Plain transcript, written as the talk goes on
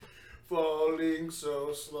loading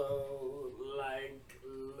so slow, like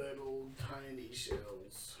little tiny shells.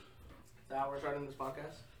 Is that how we're starting this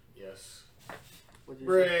podcast? Yes.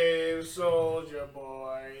 Brave soldier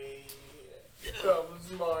boy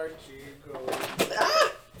comes marching home.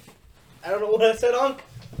 Ah! I don't know what I said on.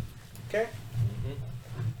 Okay.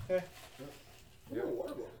 Mm-hmm. Okay. Yeah,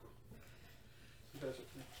 water bottle.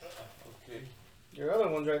 Okay. Your other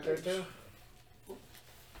one's right there too.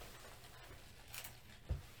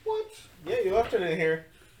 What? Yeah, you left it in here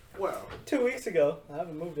Wow. 2 weeks ago. I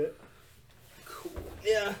haven't moved it. Cool.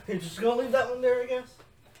 Yeah, you're just gonna leave that one there, I guess.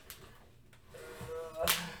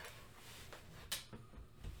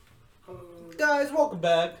 Guys, welcome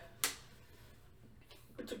back.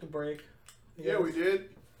 We took a break. Yeah, we did.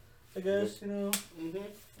 I guess, you know. Mm-hmm.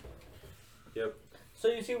 Yep. So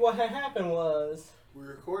you see what had happened was We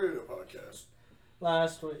recorded a podcast,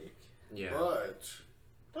 last week. Yeah. but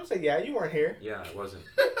Don't say yeah, you weren't here. Yeah, it wasn't.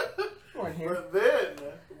 You weren't here. but then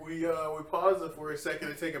we paused it for a second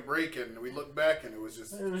to take a break, and we looked back, and it was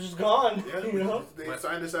just It was just gone. yeah. You know? They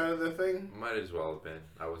signed us out of the thing. Might as well have been.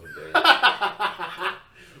 I wasn't there.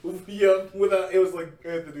 Yeah, without it was like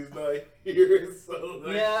Anthony's not here, so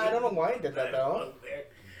Yeah, I don't know why he did that though.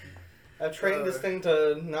 I've trained this thing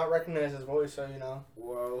to not recognize his voice, so you know.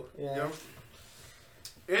 Wow. Yeah. Yep.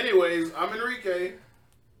 Anyways, I'm Enrique.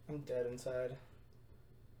 I'm dead inside.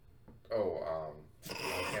 Oh,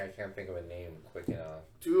 I can't think of a name quick enough.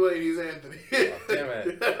 Two ladies, Anthony. Oh, damn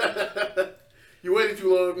it. You waited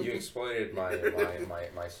too long. You exploited my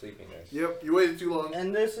sleepiness. Yep, you waited too long.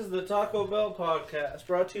 And this is the Taco Bell podcast,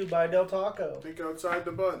 brought to you by Del Taco. Think outside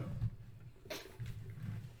the bun.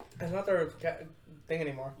 It's not their thing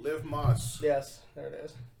anymore. Live Moss. Yes, there it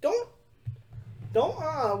is.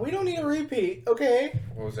 We don't need a repeat, okay?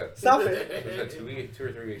 What was that? Stop it. Was that 2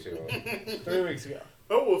 or 3 weeks ago? 3 weeks ago.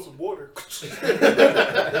 I want some water.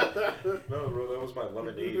 No, bro, that was my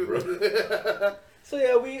lemonade, bro. So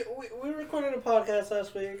yeah, we recorded a podcast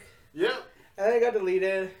last week, Yep. and then it got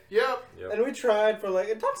deleted. Yep. Yep. And we tried for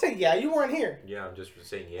like, don't say yeah, you weren't here. Yeah, I'm just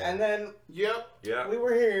saying yeah. And then Yep. Yeah. we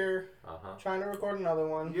were here Uh-huh. trying to record another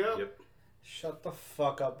one. Yep. Yep. Shut the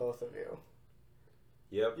fuck up, both of you.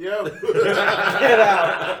 Yep. Yep. Get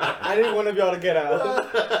out. I need one of y'all to get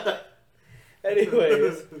out.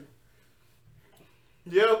 Anyways,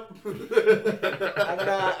 Yep.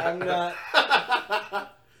 I'm not.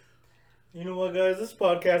 You know what, guys? This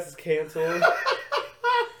podcast is canceled.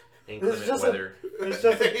 Inclement just weather. It's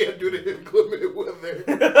just Yeah, due to inclement weather.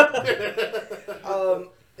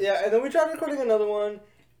 yeah, and then we tried recording another one,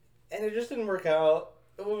 and it just didn't work out.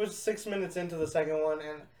 It was 6 minutes into the second one,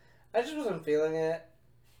 and I just wasn't feeling it.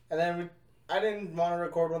 And then I didn't want to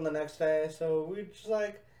record one the next day, so we just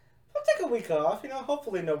like, we'll take a week off. You know,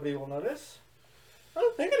 hopefully nobody will notice. I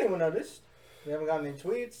don't think anyone noticed. We haven't gotten any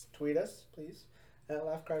tweets. Tweet us, please, at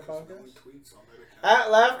Laugh Cry Podcast. Tweets on that account. At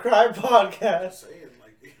Laugh Cry Podcast. Saying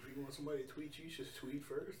like, if you want somebody to tweet you, should tweet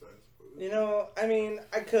first. I suppose. You know, I mean,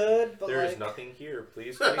 I could, but There is like, nothing here.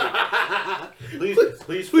 Please tweet.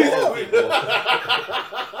 please follow people.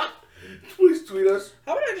 Please tweet us.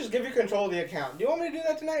 how about I just give you control of the account? Do you want me to do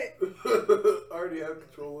that tonight? I already have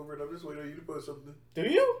control over it. I'm just waiting on you to post something. Do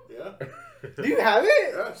you? Yeah. Do you have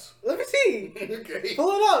it? Yes. Let me see. Okay. Pull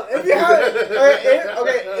it up. If you have it.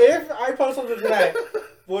 If I post something tonight,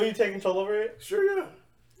 will you take control over it? Sure, yeah.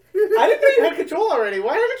 I didn't know you had control already.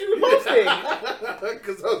 Why haven't you been posting?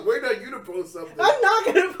 Because I was waiting on you to post something. I'm not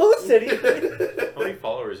going to post anything. How many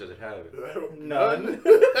followers does it have? None.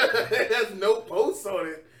 It has no posts on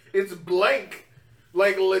it. It's blank.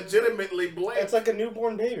 Like, legitimately blank. It's like a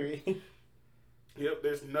newborn baby. Yep,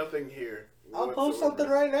 there's nothing here. I'll post something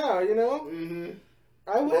right now, you know? Mm-hmm.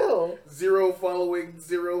 I will. 0 following,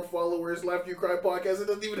 0 followers. Laugh You Cry podcast. It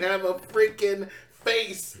doesn't even have a freaking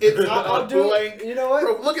face. It's I'll a do blank. You know what?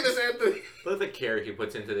 Bro, look at this, Anthony. Look at the care he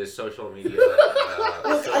puts into this social media.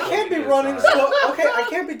 Look, I can't be running okay, I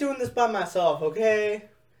can't be doing this by myself, okay?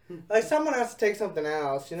 Like, someone has to take something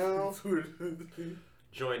else, you know?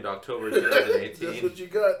 Joined October That's 2018. what you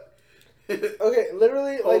got. Okay,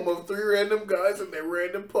 literally, like, Home of 3 random guys and their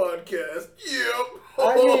random podcast. Yep.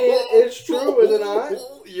 I mean, it's true, is it not?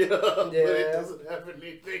 Yeah, but Yeah. it doesn't have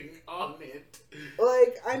anything on it.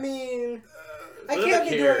 like, I mean, I Look at can't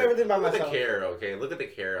the be care. doing everything by Look at myself. the care, okay? Look at the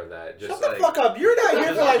care of that. Just Shut the like, fuck up. You're not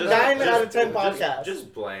here for like just- 9 out of just- 10 podcasts.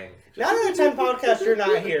 Just blank. 9 out of 10 podcasts, you're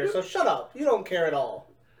not here, so shut up. You don't care at all.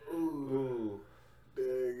 Ooh.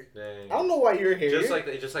 Dang. Dang. I don't know why you're here. Just You're,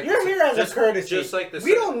 like you're here as a courtesy. Just like the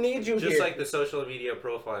we don't need you just here. like the social media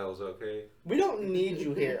profiles, okay? We don't need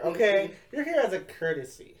you here, okay? You're here as a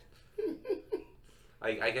courtesy.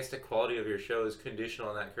 I guess the quality of your show is conditional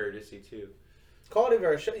on that courtesy too. Quality of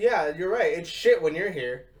our show. Yeah, you're right. It's shit when you're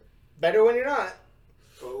here. Better when you're not.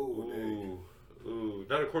 Oh, dang. Ooh.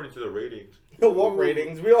 Not according to the ratings. What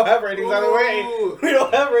ratings? We don't have ratings either way. Ooh. We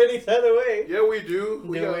don't have ratings either way. Yeah, we do.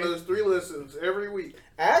 We Do got we? those 3 listens every week.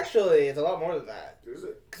 Actually, it's a lot more than that. Is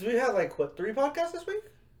it? Because we had, 3 podcasts this week?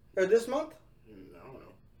 Or this month? I don't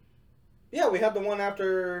know. Yeah, we had the one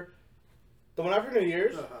after New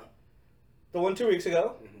Year's. Uh-huh. The one 2 weeks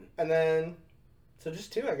ago. Mhm. And then, so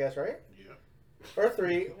just 2, I guess, right? Yeah. Or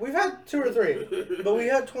 3. We've had 2 or 3. But we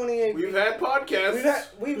had 28. We've had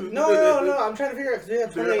podcasts. No. I'm trying to figure out because we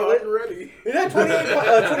had They're 28. hot and ready. We had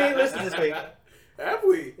 28 listens this week. Have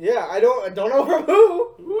we? Yeah, I don't know from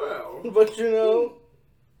who, Wow. but you know,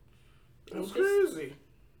 That's crazy.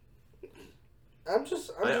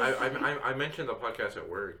 I mentioned the podcast at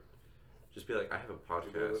work. Just be like, I have a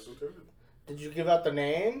podcast. Listen to it. Did you give out the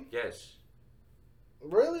name? Yes.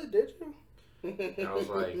 Really? Did you? And I was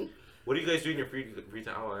like, what do you guys do in your free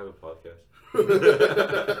time? Oh, I have a podcast.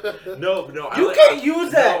 No. You can't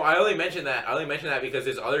use that. No, I only mentioned that because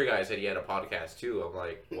this other guy said he had a podcast too. I'm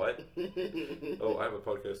like, what? Oh, I have a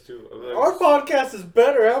podcast too. I'm like, Our podcast is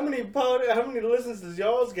better. How many listens does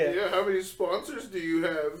y'all's get? Yeah, how many sponsors do you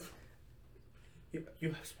have? You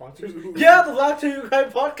have sponsors? Yeah, the Lock to You Guy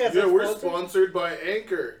podcast. Yeah, is we're sponsored. sponsored by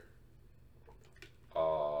Anchor,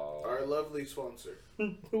 oh. our lovely sponsor.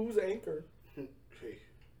 Who's Anchor? Hey,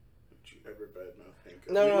 don't you ever badmouth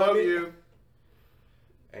Anchor. No, we no, love I mean- you.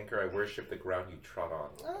 Anchor, I worship the ground you trod on.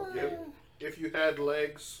 Yep. If you had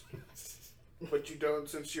legs, but you don't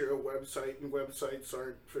since you're a website and websites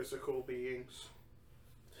aren't physical beings.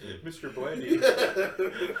 Mr. Blandy.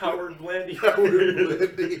 Howard Blandy.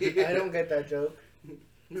 Howard Blandy. I don't get that joke.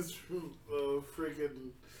 It's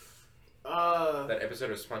freaking. That episode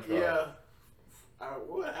of SpongeBob. Yeah.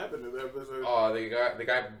 What happened to that episode? Oh, the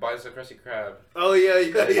guy buys the Krusty Krab. Oh yeah.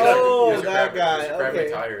 Oh, Mr. that Krabs- guy, Mr. Krabs okay.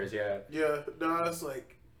 retires, yeah. Yeah. No, I was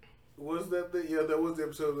like, was that the? Yeah, that was the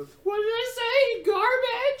episode. With, what did I say?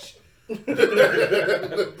 Garbage.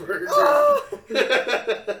 The burger.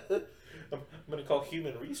 I'm gonna call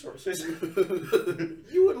human resources.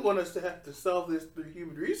 You wouldn't want us to have to solve this through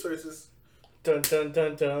human resources. Dun dun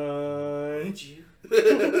dun dun. Would you?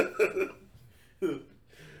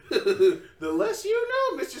 The less you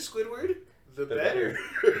know, Mr. Squidward, the better.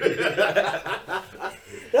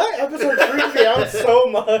 That episode freaked me out so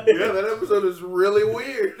much. Yeah, that episode is really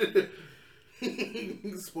weird.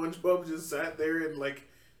 SpongeBob just sat there and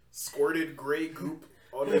squirted gray goop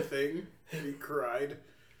on the thing. And he cried.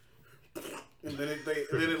 And then it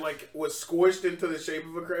was squished into the shape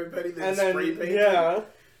of a Krabby Patty. Then spray painted. yeah.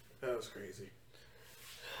 That was crazy.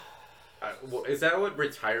 Well, is that what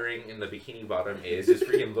retiring in the Bikini Bottom is? Just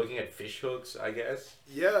freaking looking at fish hooks, I guess?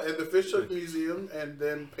 Yeah, in the Fish Hook Museum, and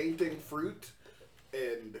then painting fruit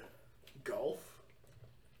and golf.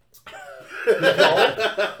 That's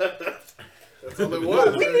all it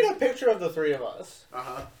was. We need a picture of the 3 of us.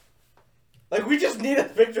 Uh-huh. We just need a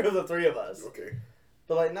picture of the 3 of us. Okay.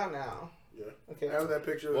 But not now. Yeah. Okay. I have that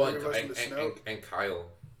picture of Well, the 3 of us in the snow. and Kyle.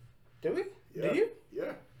 Do we? Yeah. Do you?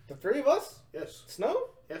 Yeah. The 3 of us? Yes. Snow?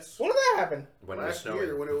 Yes. When did that happen? When it was Last snowing.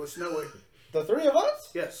 year when it was snowing. The 3 of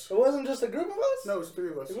us? Yes. It wasn't just a group of us? No, it was 3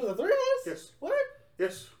 of us. It was the 3 of us? Yes. What?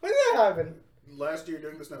 Yes. When did that happen? Last year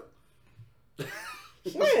during the snow. When?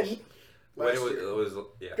 When Last it was, year. it was,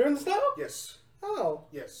 yeah. During the snow? Yes. Oh.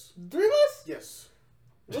 Yes. 3 of us? Yes.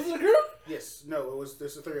 Was it a group? Yes. No,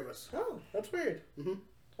 there's the 3 of us. Oh, that's weird. Mm-hmm.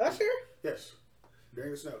 Last year? Yes.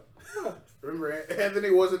 During the snow. Huh. Remember, Anthony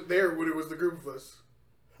wasn't there when it was the group of us.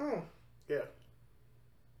 Huh. Yeah.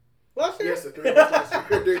 Last year? Yes, the 3 of us last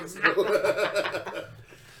year during the snow.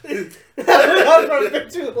 That was a bit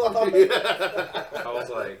too long. I was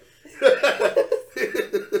like,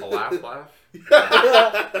 a laugh?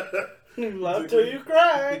 You laugh till you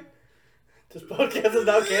cry. This podcast is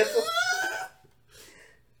now canceled.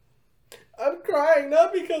 I'm crying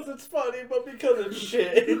not because it's funny, but because it's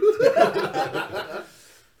shit.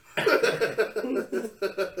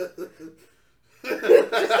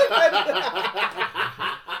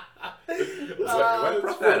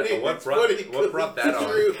 What brought that on?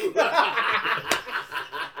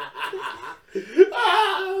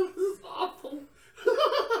 This is awful.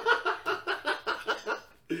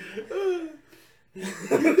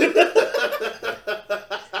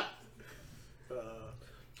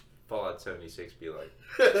 Fallout 76 be like.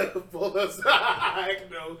 Well, that's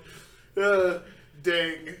no.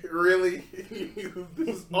 Dang, really?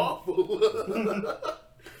 This is awful.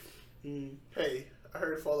 Hey, I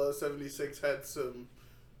heard Fallout 76 had some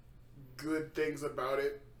good things about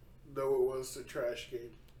it, though it was a trash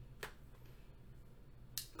game.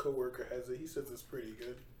 Coworker has it. He says it's pretty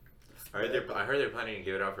good. I heard they're planning to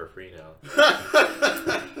give it out for free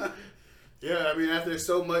now. Yeah, I mean, after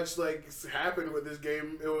so much like happened with this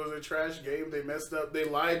game, it was a trash game. They messed up. They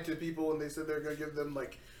lied to people and they said they're gonna give them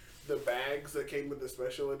like the bags that came with the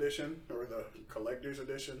special edition or the collector's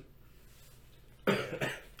edition.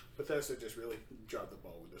 Bethesda just really dropped the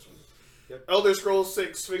ball with this one. Yep. Elder Scrolls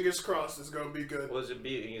 6, fingers crossed, is gonna be good. Was it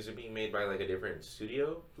being made by like a different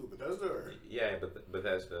studio? Who, Bethesda or? Yeah,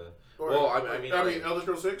 Bethesda. Or Well, I mean, Elder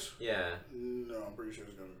Scrolls 6? Yeah. No, I'm pretty sure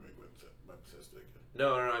it's gonna be made by Bethesda again.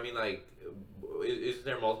 No, I mean like, is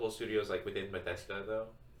there multiple studios like within Bethesda though?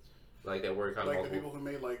 Like that work on like multiple. the people who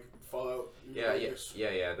made like Fallout. Yeah.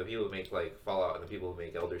 The people who make like Fallout and the people who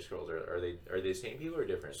make Elder Scrolls are they the same people or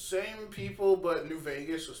different? Same people, but New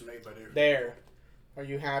Vegas was made by different. There. Are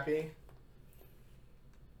you happy?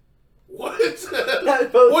 What?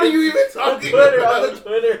 What are you even talking about? On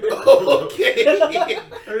Twitter. Oh, okay.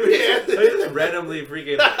 I just randomly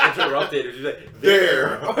freaking interrupted. It was just like,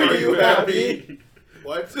 There. Are you happy?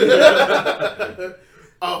 What?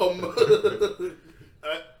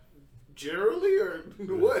 Generally or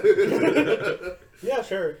what? Yeah,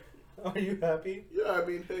 sure. Are you happy? Yeah, I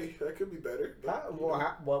mean, hey, that could be better. But,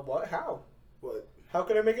 How? Well, what? How? What? How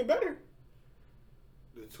can I make it better?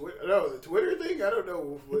 The Twitter thing? I don't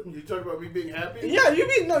know. What, you talking about me being happy? Yeah, you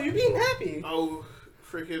being happy. Oh,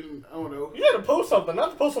 freaking, I don't know. You gotta post something,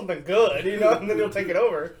 not to post something good, and then you'll take it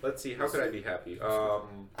over. Let's see. How could I be happy?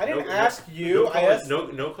 I didn't ask you. No I asked.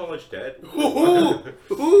 no college debt.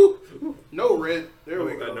 No rent. There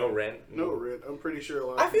we go. No rent. No rent. I'm pretty sure a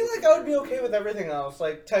lot. I feel like I would be okay with everything else,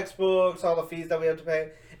 like textbooks, all the fees that we have to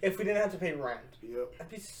pay. If we didn't have to pay rent, Yep. I'd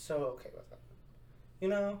be so okay with that. You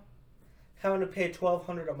know, having to pay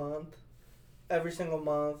 $1,200 a month, every single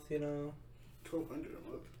month. You know, $1,200 a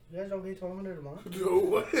month. you guys don't pay $1,200 a month. No,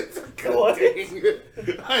 what? What?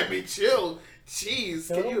 I mean, chill. Jeez,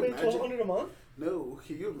 You can don't you pay imagine? $1,200 a month? No,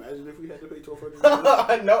 can you imagine if we had to pay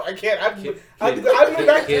 $1,200? No, I can't. I'd move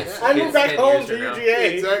Kids back 10 home years to from now.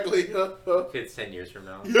 UGA. Exactly. Kids 10 years from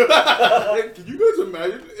now. Can you guys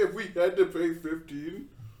imagine if we had to pay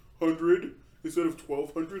 $1,500 instead of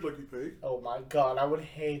 $1,200 like we pay? Oh my god, I would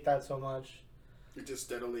hate that so much. It just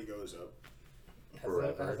steadily goes up.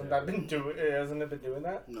 Hasn't it been doing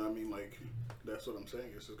that? No, I mean, like, that's what I'm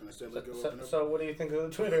saying. It's just going to steadily go up and up. So what do you think of the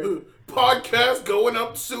Twitter? Podcast going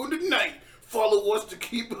up soon tonight. Follow us to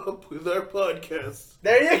keep up with our podcast.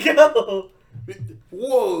 There you go.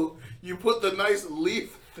 Whoa, you put the nice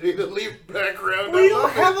leaf thing, the leaf background. We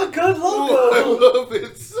don't have a good logo. I love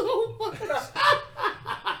it so much.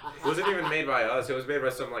 It wasn't even made by us. It was made by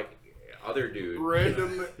some like other dude.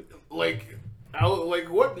 Random, like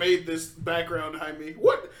what made this background, Jaime?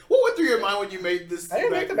 What went through your mind when you made this? I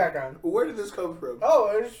didn't make the background. Where did this come from? Oh,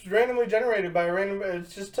 it was randomly generated by a random. It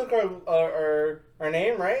just took our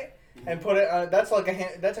name, right, and put it. That's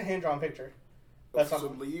like that's a hand drawn picture. That's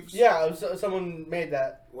some leaves. Yeah, someone made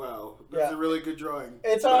that. Wow, that's a really good drawing.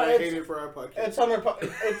 It's but on. I hate it for our podcast. It's on our.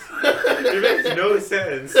 It makes no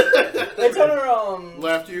sense. It's on our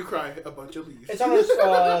Laugh till you cry. A bunch of leaves. It's on our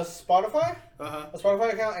Spotify. Uh-huh. A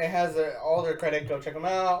Spotify account. It has all their credit. Go check them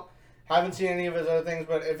out. Haven't seen any of his other things,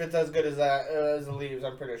 but if it's as good as that as the leaves,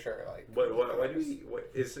 I'm pretty sure. Like, Why do we? What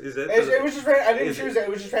is that? it was just I didn't choose it. It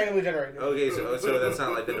was just randomly generated. Okay, so that's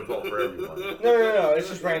not like the default for everyone. No. It's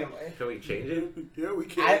just randomly. Can we change it? Yeah, we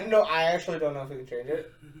can. I actually don't know if we can change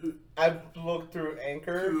it. I've looked through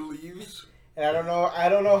Anchor, Two leaves. and I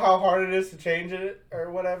don't know how hard it is to change it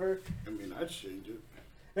or whatever. I mean, I'd change it.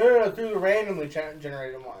 No, through the randomly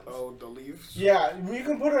generated ones. Oh, the leaves. Yeah, we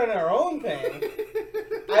can put it in our own thing.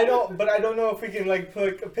 I don't know if we can like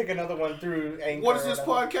pick another one through Anchor. What is this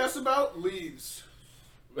podcast about? Leaves.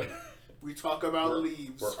 We talk about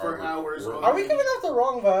leaves for hours. Are we giving off the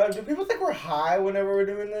wrong vibe? Do people think we're high whenever we're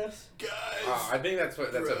doing this? Guys. I think that's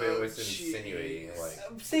what it was insinuating.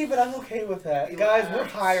 Like, See, but I'm okay with that. Guys, we're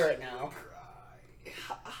high right now.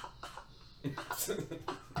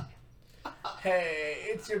 Hey,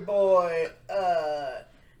 it's your boy,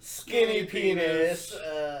 Skinny Penis.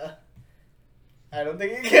 I don't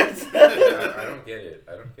think he gets I that. don't get it.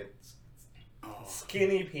 I don't get.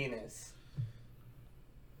 Skinny Penis.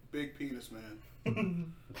 Big penis,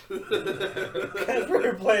 man. Because we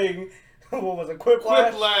were playing, what was it,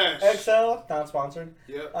 Quiplash XL, not sponsored.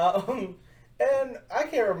 Yep. And I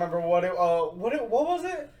can't remember what was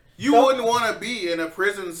it? You wouldn't want to be in a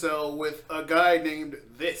prison cell with a guy named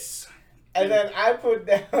this. And then I put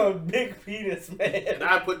down Big Penis Man. And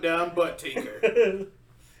I put down Butt Taker.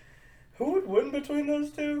 Who would win between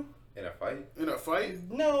those two? In a fight? In a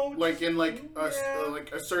fight? No. Like in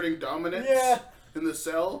asserting dominance? Yeah. in the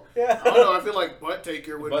cell. Yeah. I don't know. I feel like Butt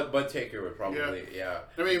Taker would. Butt Taker would probably, yeah.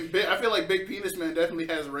 I mean, I feel like Big Penis Man definitely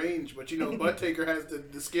has range, but Butt Taker has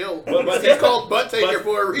the skill. But He's called Butt Taker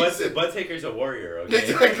for a reason. Butt Taker's a warrior, okay?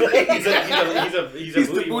 Exactly. He's a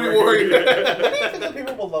the booty warrior. What do you think the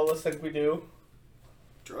people below us think we do?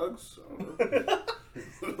 Drugs? I don't know.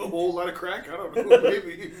 A whole lot of crack? I don't know.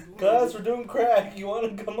 Maybe. Guys, we're doing crack. You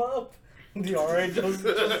want to come up? The RA just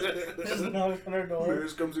knocks on our door.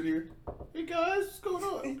 Maris comes in here. Hey guys, what's going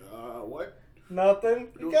on? What? Nothing.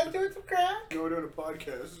 You guys doing some crack? No, we're doing a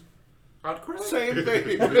podcast. Hot crack? Same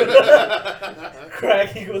thing.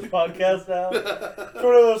 Crack equals podcast now. It's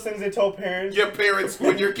one of those things they tell parents. Yeah, parents,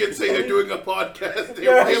 when your kids say they're doing a podcast,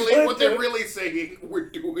 what they're really saying, we're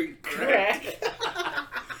doing crack.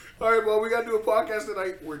 All right, well, we got to do a podcast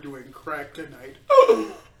tonight. We're doing crack tonight.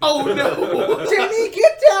 Oh, no. Jimmy,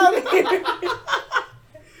 get down here.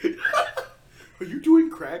 Are you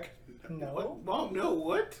doing crack? No. What? Mom, no,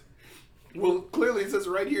 what? Well, clearly it says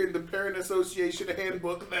right here in the Parent Association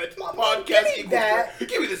handbook that Mom, podcast give me equals that. crack.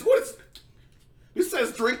 Give me this. What is... It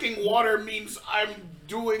says drinking water means I'm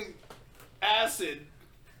doing acid.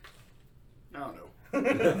 I don't know.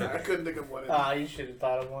 I couldn't think of one. You should have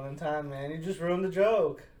thought of one in time, man. You just ruined the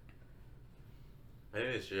joke. I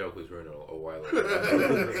think this joke was ruined a while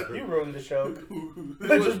ago. You ruined the joke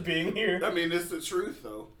by just being here. I mean, it's the truth,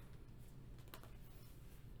 though.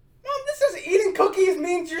 Mom, this says eating cookies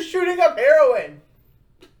means you're shooting up heroin.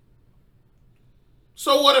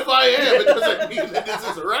 So what if I am? It doesn't mean that this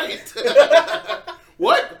is right.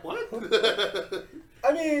 What? What?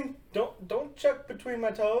 I mean, don't check between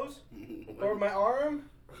my toes or my arm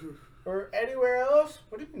or anywhere else.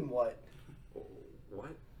 What do you mean what?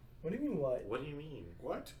 What? What do you mean what? What do you mean?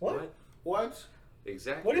 What? What? What?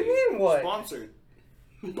 Exactly. What do you mean what? Sponsored.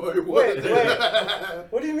 By what? Wait.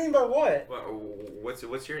 What do you mean by what?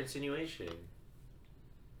 What's your insinuation?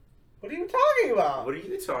 What are you talking about? What are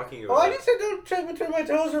you talking Oh, about? I just said don't check between my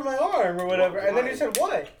toes or my arm or whatever, and then you said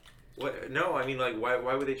what? What? No, I mean like why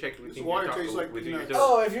would they check between water your tastes like between your peanuts. toes?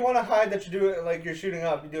 Oh, if you want to hide that you do it like you're shooting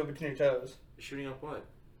up, you do it between your toes. Shooting up what?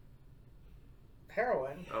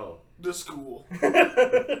 Heroin. Oh. The school.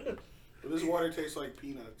 This water tastes like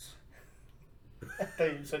peanuts. I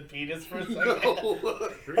thought you said penis for a second.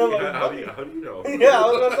 No. How do you know? Yeah, I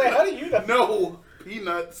was gonna say, how do you know? No.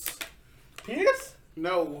 Peanuts. Penis?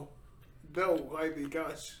 No. No, I mean,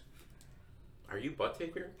 gosh. Are you Butt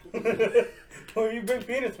Taker? Or you big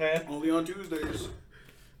penis, man? Only on Tuesdays.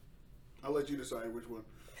 I'll let you decide which one.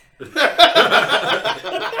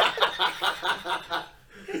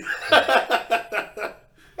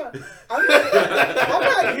 I'm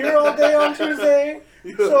not here all day on Tuesday,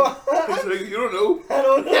 so You don't know. I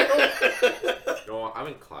don't know. No, I'm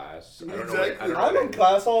in class. I don't Exactly. know. I'm in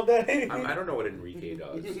class all day. I don't know what Enrique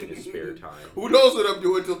does in his spare time. Who knows what I'm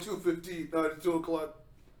doing till 2:15, 2 o'clock.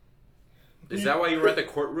 Is that why you were at the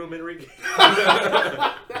courtroom, Enrique?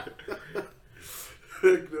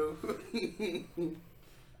 Heck no.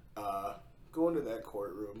 Going to that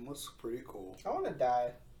courtroom was pretty cool. I want to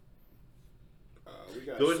die. We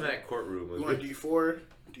got Go in that courtroom. You want D4,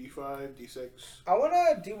 D5, D6, I want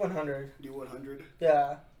a D100. D100?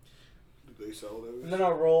 Yeah. Do they sell those? And then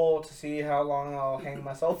I'll roll to see how long I'll hang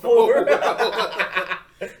myself Oh, over. wow.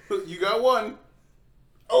 You got one.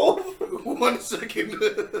 Oh! 1 second.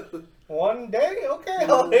 1 day? Okay,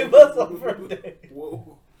 I'll hang myself for a day.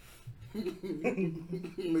 Whoa.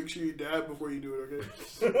 Make sure you dab before you do it,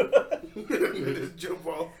 okay? Just jump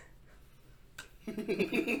off. You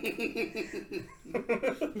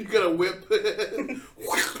got a whip.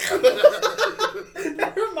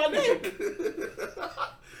 That hurt my neck.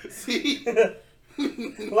 See?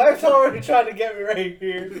 Life's already trying to get me right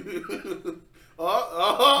here.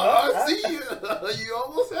 I see you. You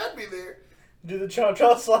almost had me there. Do the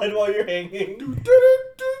cha-cha slide while you're hanging.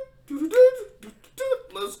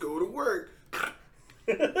 Let's go to work.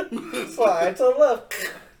 Slide to the left.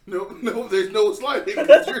 No, there's no sliding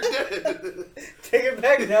because you're dead. Take it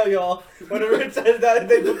back now, y'all. Whenever it says that,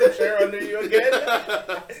 they put the chair under you again.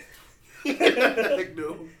 Heck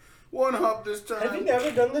no. One hop this time. Have you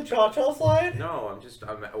never done the cha-cha slide? No,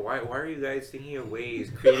 why are you guys thinking of creative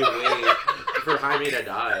ways for Jaime to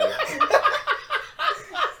die?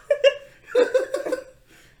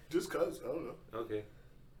 Just cause, I don't know. Okay.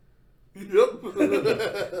 Yep.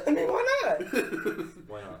 I mean, why not?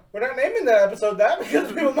 Why not? We're not naming the episode that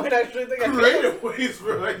because people might actually think I killed him. Creative ways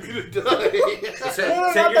for Jaime to die. Send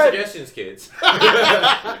your suggestions, kids.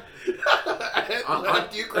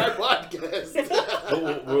 After you cry podcast.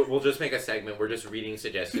 We'll just make a segment. We're just reading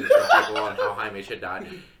suggestions from people on how Jaime should die.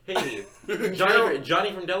 Hey,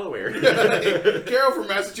 Johnny from Delaware. Carol from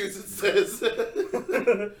Massachusetts says,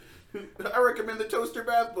 I recommend the toaster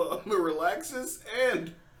bath bomb. It relaxes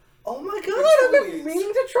and... Oh my god, I've been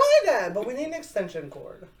meaning to try that, but we need an extension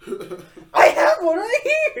cord. I have one right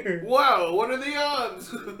here! Wow, what are the odds?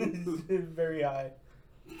 Very high.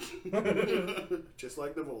 Just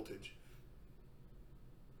like the voltage.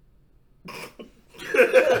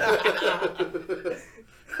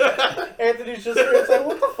 Anthony's just here. It's like,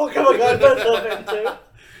 what the fuck have I got myself into?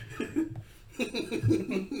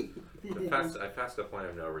 I passed the point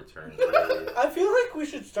of no return. I feel like we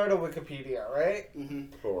should start a Wikipedia, right? Mm-hmm.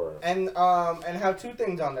 For And have two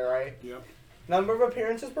things on there, right? Yep. Number of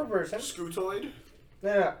appearances per person. Scootoid?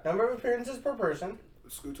 No. Number of appearances per person.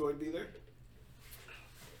 Would Scootoid be there?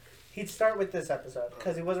 He'd start with this episode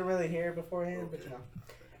because he wasn't really here beforehand, Okay. but you know.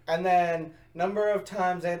 And then number of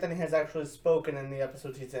times Anthony has actually spoken in the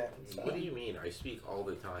episodes he's in. So. What do you mean? I speak all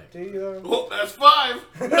the time. Do you? Well, that's 5.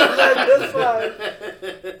 That's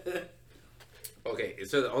 5. Okay,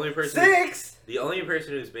 so the only person 6. the only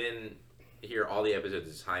person who's been here all the episodes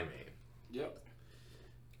is Jaime, Yep.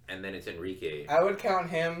 and then it's Enrique. I would count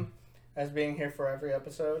him as being here for every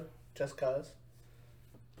episode, just cause.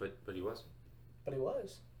 But he wasn't. But he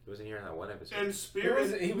was. He wasn't here in that one episode. And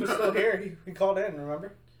Spirit. He was still here. He called in.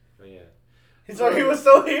 Remember? Oh yeah. He's like he was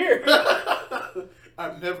still here.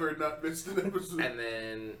 I've never not missed an episode. And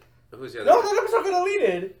then who's the other? No, that episode got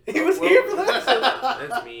deleted. He was here for that episode.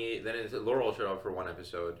 That's me. Then it's Laurel showed up for one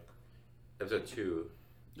episode, episode 2.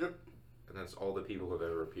 Yep. And that's all the people who have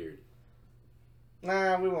ever appeared.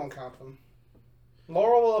 Nah, we won't count them.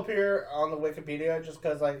 Laurel will appear on the Wikipedia just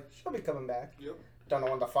because, like, she'll be coming back. Yep. Don't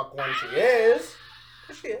know when the fuck when she is.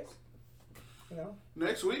 But she is. You know?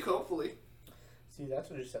 Next week, hopefully. See, that's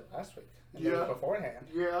what you said last week. And Yeah. the week beforehand.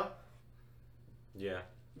 Yeah. Yeah.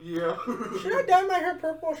 Yeah. Should I dye my hair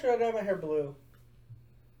purple or should I dye my hair blue?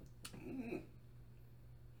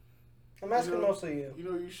 I'm asking mostly you. You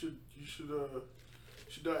know, you should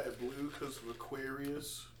dye it blue because of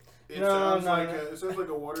Aquarius. It No, sounds no, like no. it sounds like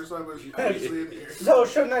a water sign, but it's actually an air. So,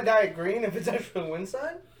 shouldn't I dye it green if it's actually a wind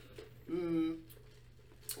sign? I don't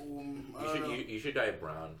know. You should dye it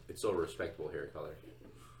brown. It's still a respectable hair color.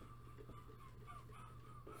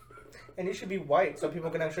 And you should be white so people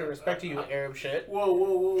can actually respect you, Arab shit.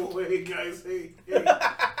 Whoa, hey guys, hey,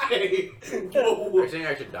 whoa. Are you saying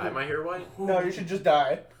I should dye my hair white? No, you should just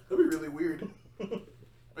dye. That'd be really weird.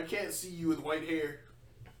 I can't see you with white hair.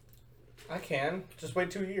 I can. Just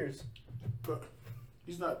wait 2 years. But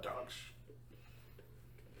he's not Dosh.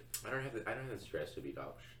 I don't have the stress to be Dosh,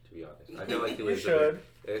 to be honest. I feel like he You lives. should.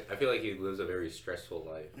 I feel like he lives a very stressful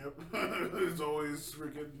life. Yep. He's always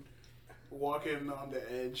freaking walking on the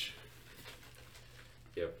edge.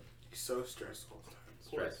 Yep. He's so stressed all the time.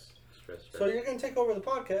 Stress. So you're gonna take over the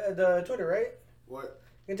podcast, the Twitter, right? What?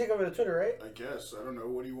 You're gonna take over the Twitter, right? I guess. I don't know.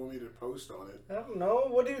 What do you want me to post on it? I don't know.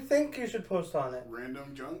 What do you think you should post on it?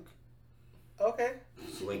 Random junk? Okay.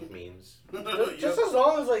 Link memes. Just as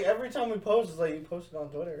long as like every time we post, it's like you post it on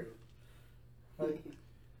Twitter. Like,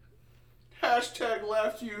 Hashtag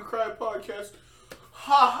Laugh to You Cry podcast.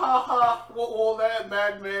 Ha ha ha. What will that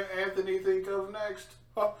madman Anthony think of next?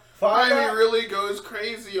 Find Jaime out. really goes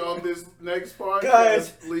crazy on this next podcast.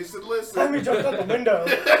 Guys, listen. Jaime jumped out the window.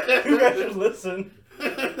 You guys should listen.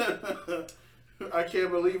 I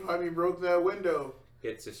can't believe Jaime broke that window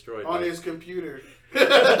Gets destroyed on by his computer.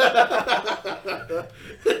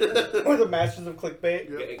 We're the masters of clickbait.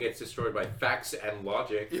 It gets destroyed by facts and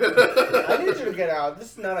logic. I need you to get out.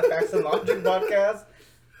 This is not a Facts and Logic podcast.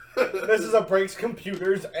 This is a Breaks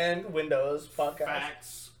Computers and Windows podcast.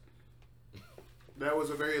 Facts. That was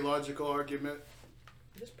a very logical argument.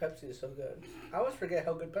 This Pepsi is so good. I always forget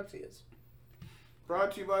how good Pepsi is.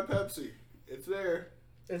 Brought to you by Pepsi. It's there.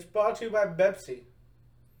 It's brought to you by Pepsi.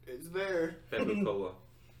 It's there. Pepsi Cola.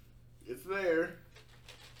 It's there.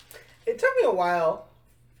 It took me a while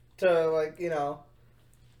to, like, you know,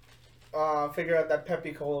 figure out that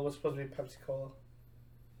Pepsi Cola was supposed to be Pepsi Cola.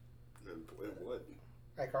 What?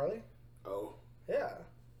 iCarly? Oh. Yeah.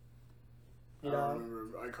 I You don't know?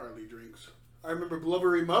 remember iCarly drinks. I remember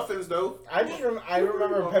blubbery muffins though. I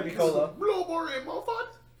remember Pepsi Cola. Blubbery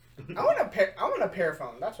muffin. I want a pear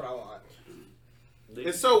phone. That's what I want.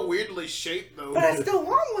 It's so weirdly shaped though. But I still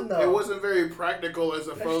want one though. It wasn't very practical as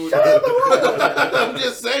a phone. Shut up, I I'm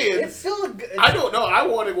just saying. It's still a good. I don't know. I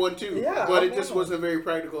wanted one too. Yeah, but I it just want one. wasn't very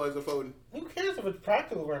practical as a phone. Who cares if it's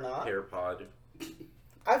practical or not? AirPod.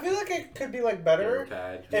 I feel like it could be like better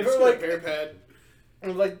AirPad. if it Just were get a like pear pad.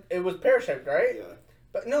 it was pear shaped, right? Yeah.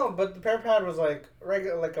 But no, but the pear pad was like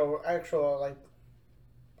regular, like a actual like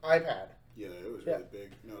iPad. Yeah, it was really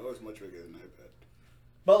big. No, it was much bigger than iPad.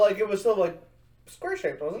 But like it was still like square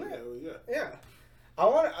shaped, wasn't it? Yeah. Yeah.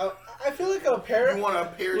 I feel like a pear. You want a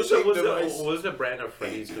pear-shaped device? Was the brand of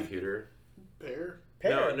Freddy's computer? Pear?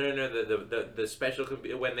 No. The special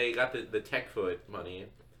computer when they got the tech foot money,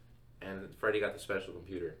 and Freddy got the special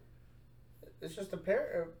computer. It's just a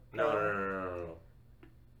pear. No. I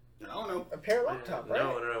don't know. A pear laptop, right?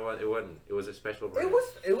 No, it wasn't. It was a special brand.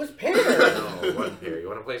 It was pear. No, it wasn't pear. You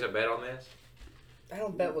want to place a bet on this? I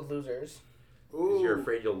don't bet with losers. Because you're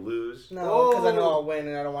afraid you'll lose. No, because I know I'll win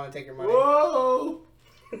and I don't want to take your money. Whoa!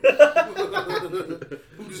 I'm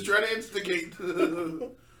just trying to instigate.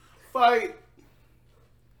 Fight!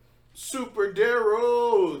 Super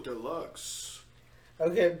Darrow Deluxe.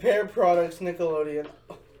 Okay, Pear Products, Nickelodeon.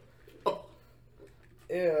 Oh.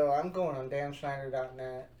 Ew, I'm going on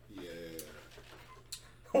danschneider.net. Yeah.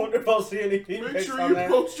 I wonder if I'll see any feet Make pics sure on you there.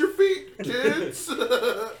 post your feet, kids.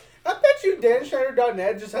 I bet you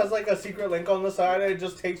danschneider.net just has like a secret link on the side and it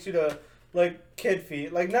just takes you to like kid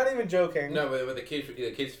feet. Like, not even joking. No, but the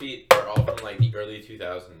kids' feet are all from like the early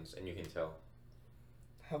 2000s, and you can tell.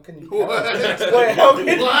 How can you tell? What? Wait, how can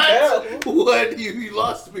you tell? What? You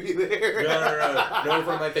lost me there. No,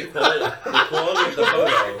 from like the quality of the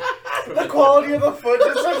photo. The quality of the foot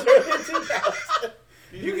is from early 2000.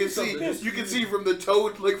 You can see from the toe,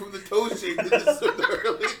 from the toe shape that this is from the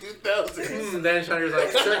early 2000s. Dan Schneider's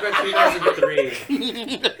like circa 2003.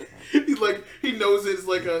 He knows it's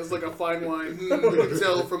like a fine wine. You can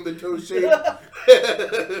tell from the toe shape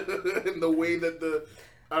and the way that the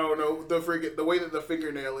way that the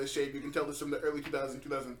fingernail is shaped. You can tell this from the early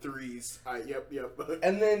 2003s. Yep.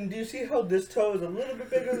 And then, do you see how this toe is a little bit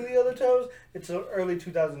bigger than the other toes? It's early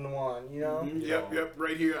 2001, you know? Mm-hmm. Yep,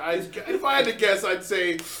 right here. If I had to guess, I'd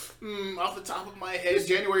say, off the top of my head,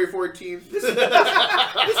 January 14th. This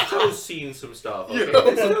toe's seen some stuff. Okay? Yeah.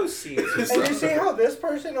 This toe's seen some And stuff. you see how this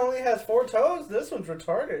person only has 4 toes? This one's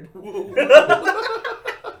retarded.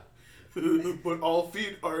 But all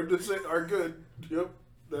feet are good. Yep,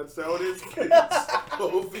 that's how it is.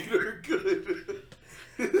 All feet are good.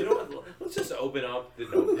 You know what? Let's just open up the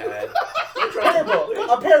notepad.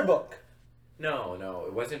 A pear book. No,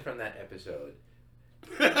 it wasn't from that episode.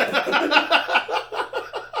 A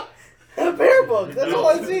pear book. That's all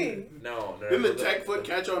I see. No. Didn't the tech foot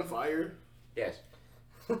catch on fire? Yes.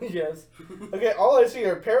 Yes. Okay, all I see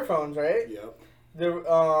are pear phones, right? Yep.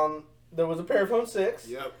 There was a Pearphone 6,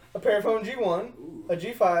 Yep. a Pearphone G1, Ooh. a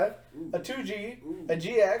G5, Ooh. a 2G, Ooh. a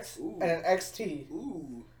GX, Ooh. and an XT.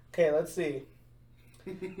 Ooh. Okay, let's see.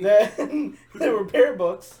 Then there were Pear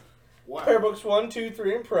Books. Wow. Pear Books 1, 2,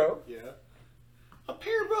 3, and Pro. Yeah. A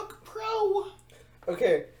Pearbook Pro.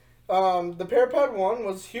 Okay, the PearPad 1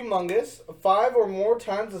 was humongous, 5 or more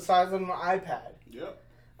times the size of an iPad. Yep.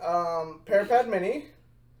 PearPad Mini,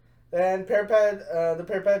 then the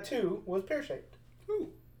PearPad 2 was pear-shaped. Ooh.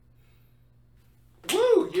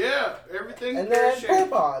 Woo! Yeah, everything. And then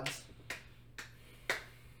pear-shaped. PearPods.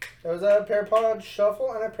 There was a PearPod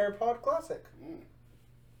Shuffle and a PearPod Classic.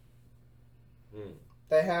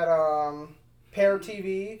 They had Pear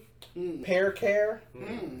TV, Pear Care,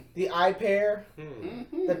 the iPair,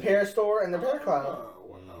 the Pear Store, and the Pear Cloud. Oh,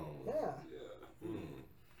 wow. Yeah.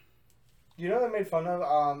 You know they made fun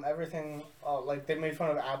of everything. Like they made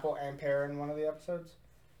fun of Apple and Pear in one of the episodes.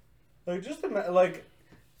 Like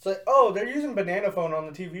it's like, oh, they're using Banana Phone on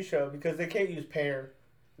the TV show because they can't use Pear.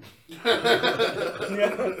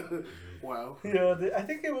 Yeah. Wow. Yeah, I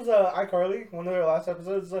think it was iCarly, one of their last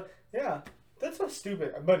episodes. Yeah, that's so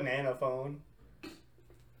stupid. A banana phone.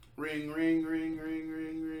 Ring, ring, ring, ring,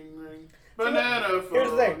 ring, ring, ring. Banana phone. Here's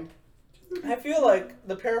the thing. I feel like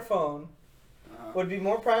the Pear phone would be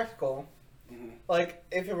more practical, like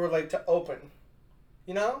if it were like to open.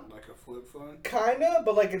 You know? Like a flip phone? Kinda,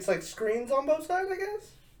 but like it's like screens on both sides, I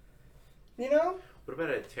guess. You know? What about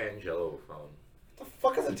a Tangelo phone? The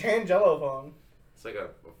fuck is a Tangelo phone? It's like a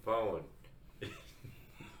phone.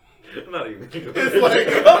 I'm not even. It's like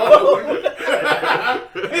a phone.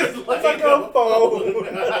 It's like a phone.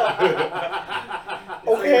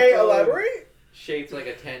 Okay, elaborate. Shaped like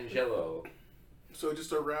a Tangelo. So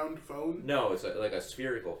just a round phone? No, it's like a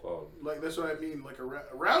spherical phone. Like that's what I mean. Like a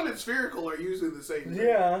round and spherical are usually the same thing.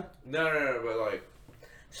 Yeah. No, but like.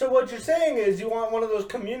 So what you're saying is you want one of those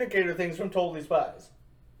communicator things from Totally Spies.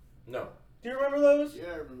 No. Do you remember those?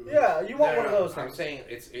 Yeah, I remember those. Yeah, you want one of those I'm things. saying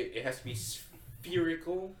it has to be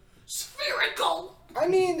spherical. Spherical! I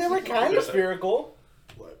mean, they were kind of spherical.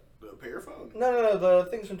 What? The pear phone? No, the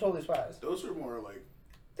things from Totally Spies. Those were more like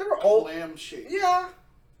They were old. clam shaped. Yeah.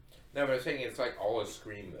 No, but I'm saying it's like all a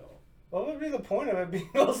screen though. What would be the point of it being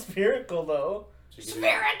all spherical, though? So you could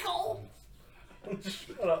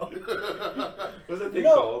Shut up. What's that thing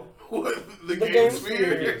No. called? What, the The game game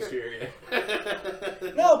sphere? Sphere,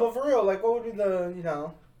 No, but for real, like, what would be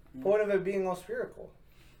the, point of it being all spherical?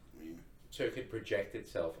 So it could project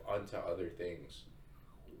itself onto other things.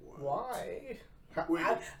 Why? Wait.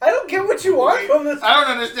 I don't get what you want from this. I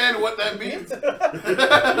don't understand what that means.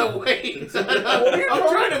 Wait, I'm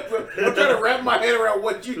trying to wrap my head around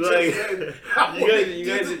what you just said.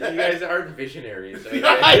 You guys aren't visionaries. Okay?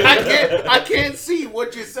 I can't see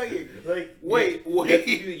what you're saying. Like, Wait.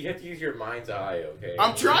 You have to use your mind's eye, okay?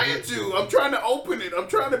 I'm trying to. I'm trying to open it. I'm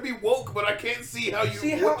trying to be woke, but I can't see how you. See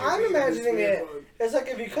how I'm imagining it. It's like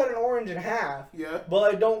if you cut an orange in half, Yeah. but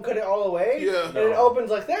like don't cut it all the way, Yeah. and it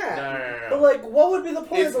opens like that. No. But like, what would be the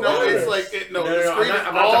point It's of the no. orange? It's like it. No. No, The no, screen I'm is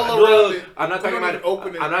not all talking- around it. I'm not You talking don't about even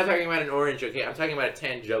open it. I'm not talking about an orange, okay? I'm talking about a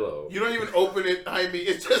Tangelo. You don't even open it, Jaime.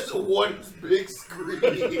 It's just one big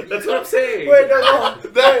screen. That's what I'm saying. Wait, no.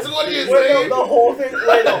 That's what you're saying. No, the whole thing.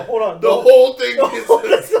 Wait, no, hold on. The whole thing whole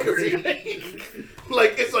is a screen.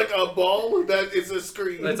 Like it's like a ball that is a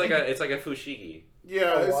screen. It's like a fushigi.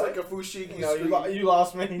 Yeah, A it's what? like a fushigi No, screen. you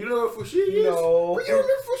lost me. You know what fushigi is? No. But you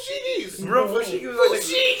remember fushigis? Bro, fushigi was like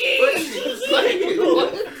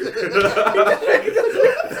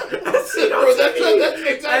Bro, that's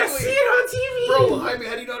exactly. I see it on TV. Bro, Jaime,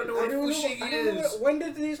 how do you not know I what don't know- fushigi I don't know is? when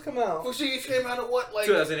did these come out? Fushigi came out of what, like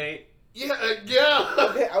 2008. yeah.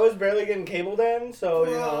 Okay, I was barely getting cable then, so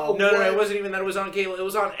Bro. No, it wasn't even that. It was on cable. It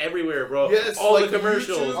was on everywhere, bro. Yes, all like the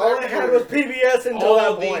commercials. YouTube. all I had was PBS until All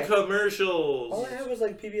that the point. commercials. All I had was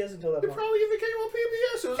like PBS until that It point. probably even came on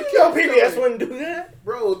PBS. It was a You know kid's PBS show. wouldn't do that.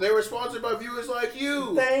 Bro, they were sponsored by viewers like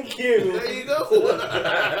you. Thank you. There you go.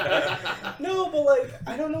 No, but like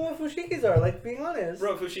I don't know what fushigis are. Like being honest.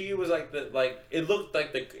 Bro, fushigi was like it looked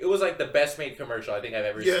like it was like the best made commercial I think I've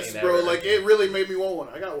ever Yes, seen. bro. ever. Like it really made me want one.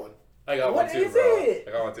 I got one. I got What one too, is bro. it?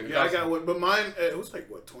 I got one too. Yeah, I got one. But mine, it was like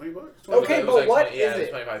what, $20? Okay, It was but like what 20, yeah, is it was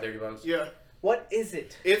it? 25, 30 bucks. Yeah, What is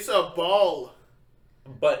it? it's a ball.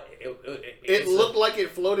 But It it's looked like it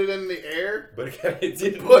floated in the air, but it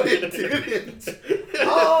didn't. but it didn't.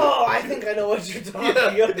 Oh, I think I know what you're talking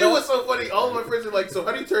Yeah, about. it was so funny. All of my friends were like, "So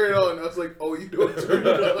how do you turn it on?" I was like, "Oh, you don't turn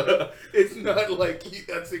it on. It's not like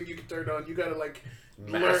that thing you can turn on. You gotta like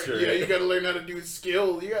Master learn. Yeah, it. you gotta learn how to do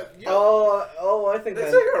skill. You got. Oh, I think That's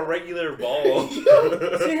that. like a regular ball. See,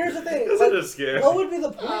 here's the thing. That's Like, not a scare. what would be the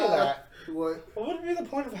point of that? What? What would be the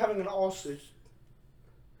point of having an all?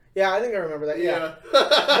 Yeah, I think I remember that. Yeah. Yeah.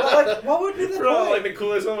 But like, what would be the Bro, point? like the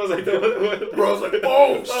coolest one was like the one. Bro, I was like,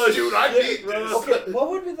 "Oh, shoot, I need this." Okay, what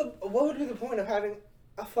would be the point of having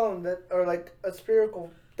a phone that or like a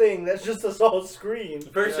spherical thing that's just a solid screen?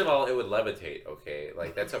 First of all, it would levitate. Okay,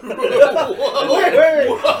 like that's a. Wait. No.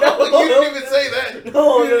 You didn't even say that.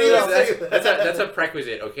 No, You didn't no, even no. say that. That's a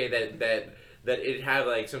prerequisite. Okay, that it have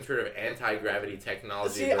like some sort of anti-gravity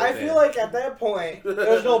technology. See, built I in. feel like at that point,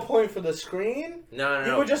 there's no point for the screen. No.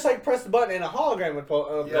 You would just like press the button and a hologram would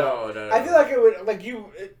go. No. I feel like it would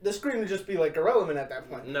the screen would just be like irrelevant at that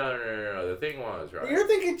point. No. The thing was, right? You're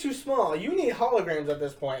thinking too small. You need holograms at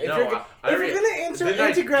this point. If No, you're I if you're gonna answer didn't I-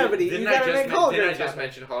 anti-gravity, didn't you I gotta just make holograms. Didn't I just happen.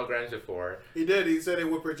 mention holograms before? He did. He said it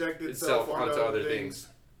would project itself onto other things.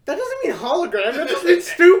 That doesn't mean hologram. That just means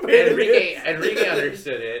stupid. Enrique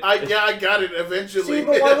understood it. I got it eventually. See,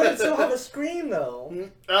 but why would it still have a screen though?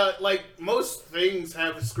 Like most things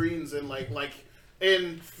have screens, and like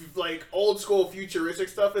in like old school futuristic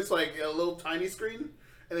stuff, it's like a little tiny screen,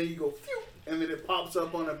 and then you go phew, and then it pops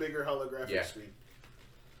up on a bigger holographic screen.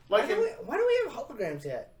 Why Like don't we have holograms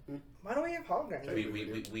yet? Why don't we have holograms? We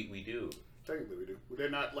do. technically we do. They're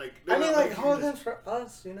not like. I mean, like you holograms for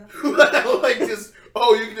us, you know. just, like just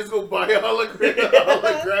you can just go buy a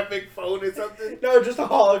holographic phone or something. No, just a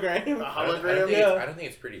hologram. A I don't hologram. think I don't think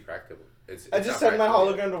it's pretty practical. I just sent my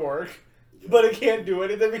hologram to work, but it can't do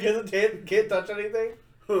anything because it can't touch anything.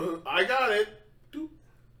 I got it. Doop.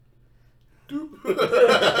 Doop.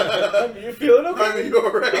 You feeling okay? I mean, you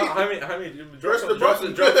alright? I mean, Press the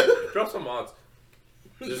button. drop some mods.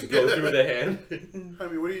 Just go through the hand. I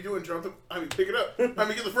mean, what are you doing? I mean, pick it up. I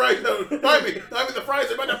mean, get the fries out. I mean, the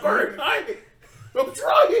fries are about to burn. I mean, I'm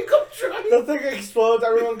trying. The thing explodes,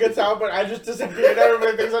 everyone gets out, but I just disappeared.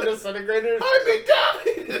 Everybody thinks I'm disintegrated. I'm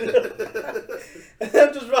dying. And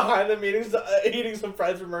I'm just behind them eating some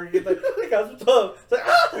fries from Murray. He's like, hey guys, what's up? It's like,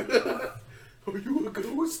 ah! Are you a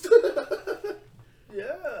ghost?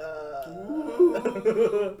 Yeah.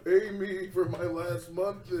 Ooh, pay me for my last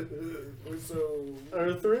month or so.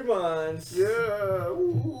 Or 3 months. Yeah.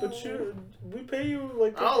 Ooh. But we pay you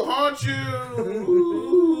like. I'll haunt you.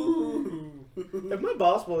 Ooh. If my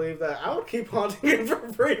boss believed that, I would keep haunting him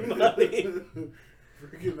for free money.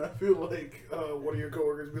 Freaking, I feel like one of your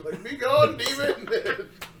coworkers be like, "Be gone, demon."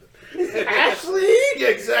 Ashley? Yeah,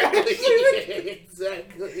 exactly.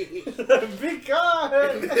 Exactly. Be gone.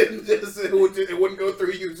 And just, it wouldn't go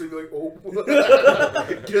through you, so you'd be like, "Oh,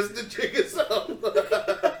 just to check us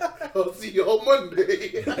out. I'll see you on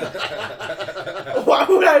Monday." Why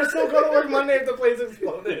would I still go to work Monday if the place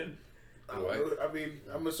exploded? I mean,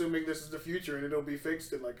 I'm assuming this is the future and it'll be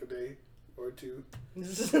fixed in like a day or two.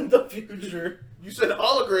 This isn't the future. You said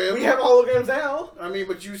hologram. We have holograms now. I mean,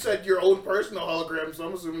 but you said your own personal hologram, so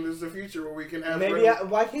I'm assuming this is the future where we can have. Maybe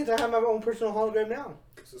why can't I have my own personal hologram now?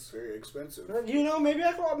 Because it's very expensive. You know, maybe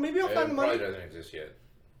I'll find the It money. probably doesn't exist yet.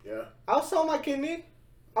 Yeah. I'll sell my kidney.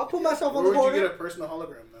 I'll put myself on Where the would board. you get a personal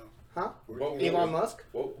hologram now? Huh? What Elon Musk?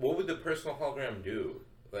 What would the personal hologram do?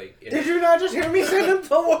 Like, Did you not just hear me say them to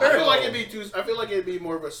work? I feel like it'd be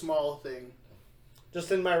more of a small thing. Just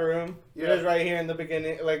in my room. Yeah. Just right here in the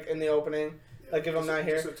beginning, like in the opening. Yeah, Like if I'm not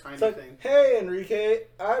here. It's a tiny It's like, thing. hey Enrique,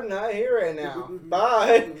 I'm not here right now.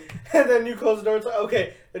 Bye. And then you close the door. It's like,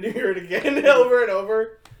 okay. And you hear it again over and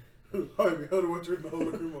over. Jaime, how do I turn the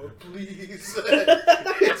hologram off? Please.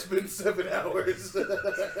 It's been 7 hours.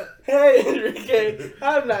 Hey Enrique,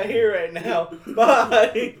 I'm not here right now.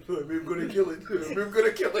 Bye. Jaime, I'm gonna kill it. I'm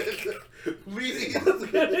gonna kill it. Please. The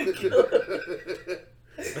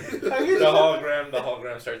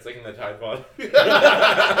hologram starts licking the Tide Pod.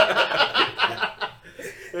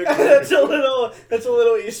 That's a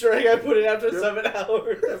little Easter egg I put in after 7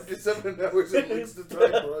 hours. After 7 hours, it licks the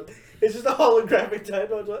Tide Pod. It's just a holographic Tide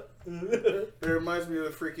Pod. It reminds me of the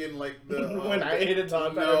freaking the when I ate a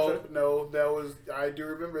Tide Pod. No, that was I do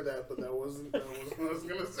remember that, but that wasn't what I was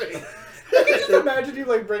gonna say. I can just imagine you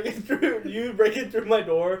breaking through my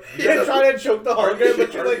door and trying to choke the hologram,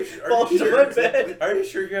 but you fall into my bed. Are you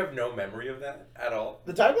sure you have no memory of that at all?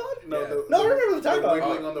 The Tide Pod? No, Yeah. the, No, I remember the Tide Pod.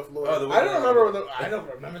 wiggling on the floor. Oh, the I don't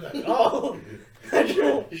remember that at all.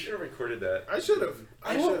 You should have recorded that. I should have.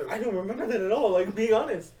 I don't remember that at all. Like, be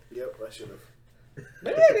honest. Yep, I should have.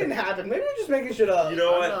 Maybe that didn't happen. Maybe I'm just making shit up. You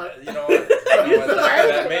know I'm what? not. You know what?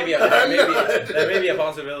 That may be a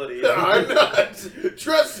possibility. I'm not.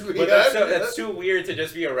 Trust me. But that's too weird to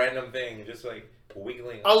just be a random thing, just like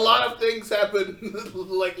wiggling. A lot of things happened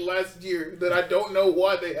like last year that I don't know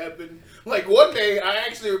why they happened. Like one day,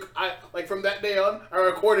 I from that day on, I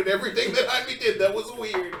recorded everything that Jaime did. That was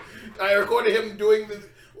weird. I recorded him doing this.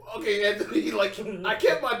 Okay, Anthony, I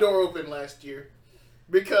kept my door open last year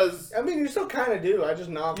because. I mean, you still kind of do. I just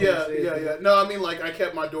knock. Yeah. No, I mean, I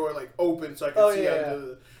kept my door open so I could see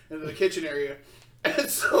out into the kitchen area. And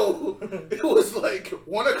so it was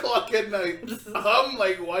 1 o'clock at night. I'm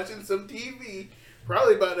watching some TV,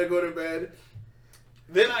 probably about to go to bed.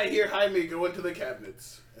 Then I hear Jaime go into the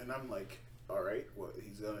cabinets, and I'm like, all right, what?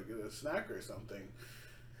 He's gonna get a snack or something.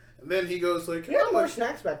 And then he goes We had more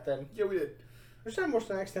snacks back then. yeah, we did. We should have more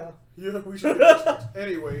snacks now. Yeah, we should. Have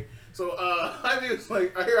anyway, so Jaime was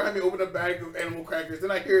I hear Jaime open a bag of animal crackers,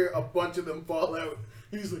 then I hear a bunch of them fall out.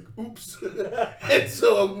 He's like, oops. And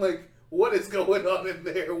so I'm like, what is going on in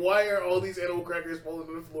there? Why are all these animal crackers falling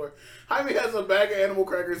on the floor? Jaime has a bag of animal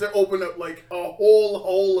crackers. They're open up a whole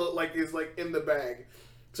hole is in the bag.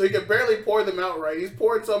 So he can barely pour them out right. He's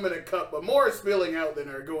pouring some in a cup, but more are spilling out than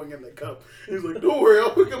are going in the cup. He's like, don't worry,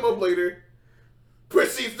 I'll pick them up later.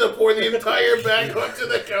 Proceeds to pour the entire bag onto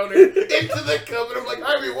the counter, into the cup, and I'm like,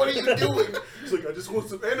 Jaime, what are you doing? He's like, I just want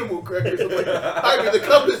some animal crackers. I'm like, Jaime, the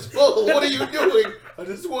cup is full. What are you doing? I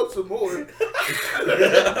just want some more.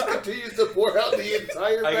 Continues to pour out the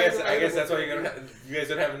entire bag. I guess that's why you guys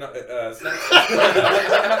don't have enough snacks.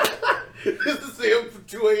 This is the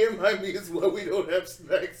 2 a.m. Jaime is why we don't have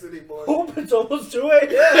snacks anymore. Hope it's almost 2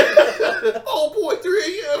 a.m. Oh boy,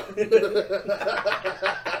 3 a.m.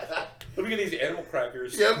 Look at these animal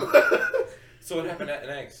crackers. Yep. So what happened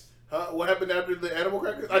next? What happened after the animal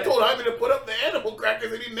crackers? Yeah. I told Jaime to put up the animal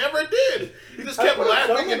crackers, and he never did. He just kept put up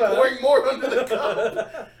some laughing of and that. pouring more under the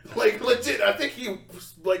cup. Legit, I think he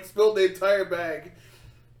spilled the entire bag.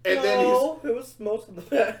 And then it was most of the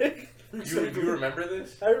bag. You remember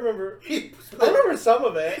this? I remember he some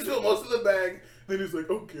of it. He spilled most of the bag. Then he's like,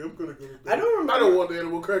 okay, I'm gonna go to bed. I don't remember. I don't want the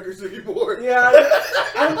animal crackers anymore. Yeah,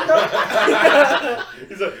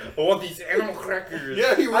 He's like, I want these animal crackers.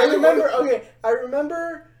 Yeah, he I really remember. wanted- Okay, I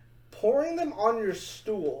remember pouring them on your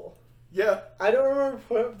stool. Yeah. I don't remember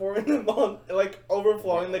pouring them on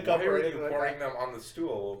overflowing the cup Why or were you anything like pouring that. them on the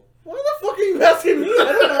stool? Why the fuck are you asking me? I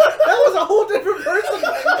don't know. That was a whole different person.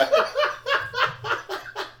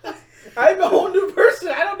 I'm a whole new person.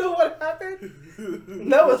 I don't know what happened.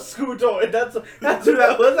 That was Scootoid. That's who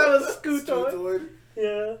that was. That was Scootoid.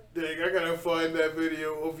 Yeah. Dang, I gotta find that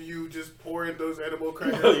video of you just pouring those edible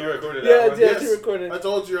crackers. Oh, you recorded that Yeah, one? yeah, you recorded. I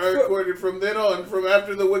told you I recorded from then on, from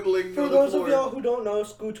after the wiggling. For of the those floor. of y'all who don't know,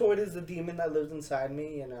 Scootoid is the demon that lives inside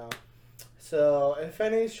me, you know. So if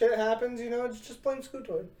any shit happens, you know, just blame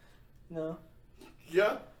Scootoid. You know.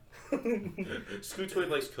 Yeah. Scootoid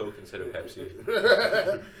likes Coke instead of Pepsi.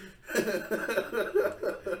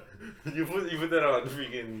 you put that on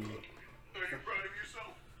freaking. Are you proud of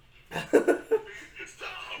yourself?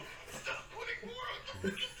 Stop putting more on the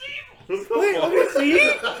fucking table. Wait, let me see.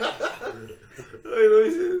 Wait, let me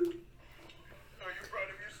see. Are you proud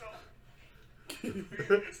of yourself?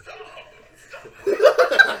 Stop.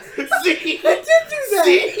 See? I did do that.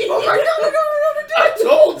 See? Oh my god, I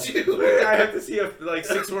told you. I have to see like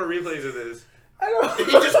 6 more replays of this. I don't.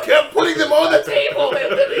 He just kept putting them on the table,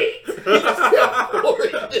 Anthony. He just kept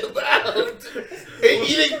pouring them out. And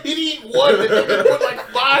he didn't eat one, and then put like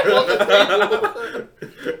 5 on the table.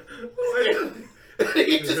 And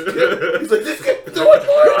he just kept, he's like, just kept throwing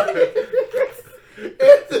more on it.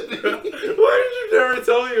 Anthony. Why did you never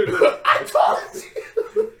tell me this? I told you.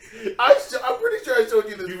 I'm pretty sure I showed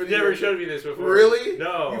you this You've video. never showed me this before. Really?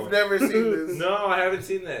 No. You've never seen this? No, I haven't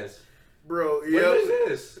seen this. Bro, When yep. was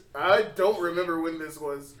this? I don't remember when this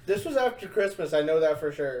was. This was after Christmas. I know that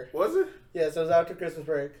for sure. Was it? Yes, it was after Christmas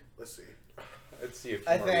break. Let's see. Let's see if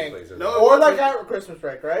I more think. replays of No, this. it Or like wasn't. after Christmas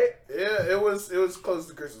break, right? Yeah, it was close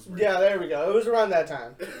to Christmas break. Yeah, there we go. It was around that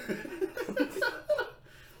time.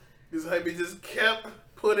 Because Jaime just kept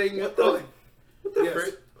putting What the yes.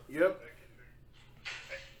 frick? Yep.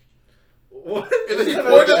 What? And then he Is this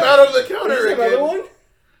poured them another- out on the Is counter this again. another one?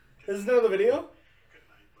 Is this another video?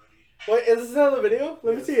 Wait, is this another video?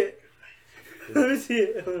 Let me see it. Let me see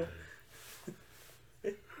it. Hold on.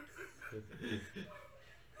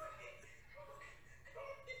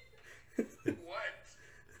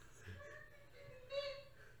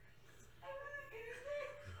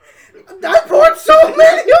 I poured so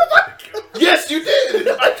many. Oh my god! Yes, you did.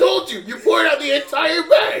 I told you. You poured out the entire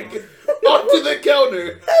bag onto the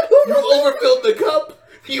counter. You overfilled the cup.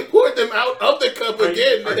 You poured them out of the cup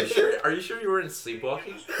again. Are you sure? Are you sure you weren't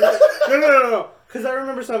sleepwalking? No. Because I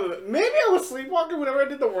remember some of it. Maybe I was sleepwalking whenever I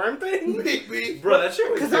did the worm thing. Maybe. Bro, that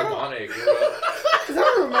shit was 'Cause I don't- demonic, bro. Because I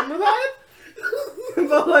don't remember that.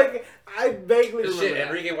 But like, I vaguely remember Shit, that.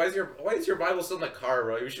 Enrique, why is your Bible still in the car,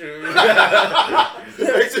 bro? You should.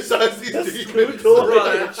 Exercise these demons. Bro,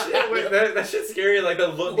 that shit, that shit's scary. Like the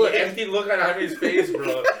look, What? the empty look on Jaime's face,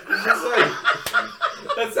 bro. It's just like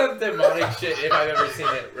that's some demonic shit if I've ever seen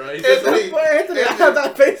it, bro. He's just Anthony, like, But Anthony, I have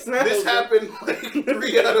that face now. This happened like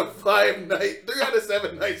 3 out of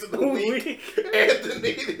 7 nights of the week.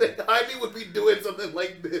 Anthony, Jaime would be doing something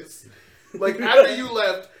like this. Like after you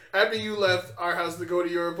left our house to go to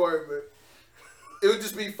your apartment, it would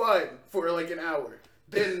just be fine for like an hour.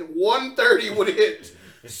 Then 1:30 would hit.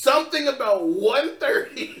 Something about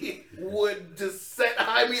 1:30 would just set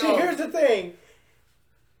Jaime See, off. here's the thing.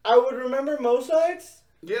 I would remember most nights,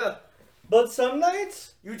 Yeah, but some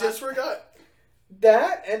nights, you just forgot.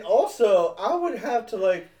 that, and also, I would have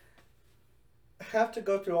to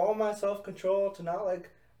go through all my self-control to not,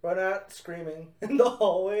 run out screaming in the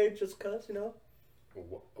hallway just cause, you know?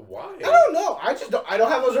 why? I don't know. I don't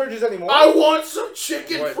have those urges anymore. I want some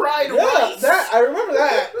chicken What? fried Yeah, rice. that, I remember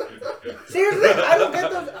that. Seriously, I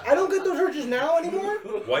don't get those urges now anymore.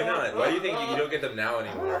 Why not? Why do you think you don't get them now I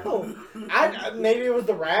anymore? don't know. Maybe it was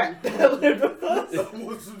the rat that lived with us. I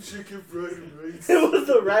want some chicken fried rice. It was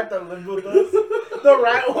the rat that lived with us. The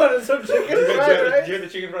rat wanted some chicken Do fried you rice. have the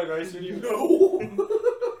chicken fried rice in you? No,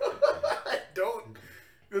 I don't.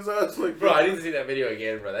 Because I was like, Bro, I need to see that video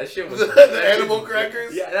again, bro. That shit was the animal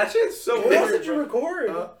crackers. Yeah, that shit's so What else weird. did you record?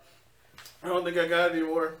 I don't think I got it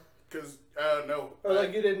anymore. Because I don't know. Or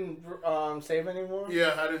you didn't save anymore?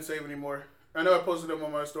 Yeah, I didn't save anymore. I know I posted them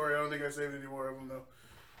on my story. I don't think I saved any more of them though.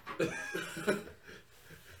 I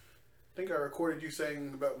think I recorded you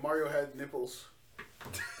saying about Mario had nipples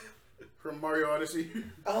from Mario Odyssey.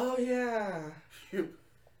 Oh yeah.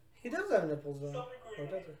 He does have nipples though. Or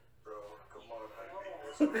does he? Bro, come on.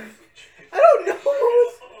 I don't know.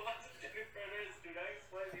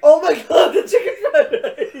 Oh my god, the chicken fried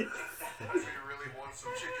rice. You really want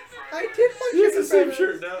some chicken fried I did want He has chicken the same fried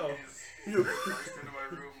shirt rice. now. You into my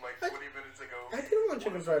room like 20 minutes ago. I did want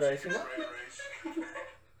chicken fried rice, you know?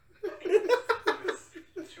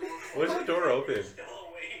 What's the door open?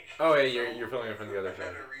 Oh, yeah, you're filming it from the other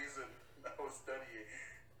side. reason I was studying.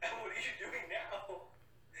 What are you doing now?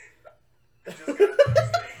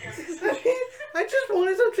 I just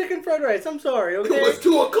wanted some chicken fried rice. I'm sorry, okay? It was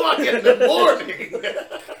 2 o'clock in the morning.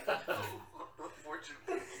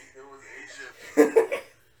 Unfortunately, it was Asian.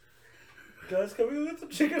 Guys, can we get some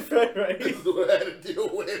chicken fried rice? This is what I had to deal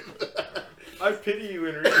with. I pity you,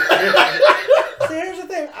 Enrique. See, here's the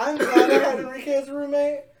thing. I'm glad I had Enrique as a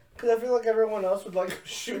roommate, because I feel like everyone else would, like,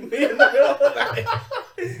 shoot me in the middle of the night.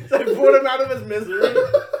 So I put him out of his misery.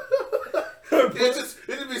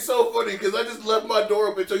 It'd be so funny, because I just left my door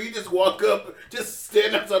open, so you just walk up, just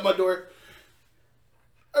stand outside my door.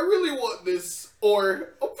 I really want this,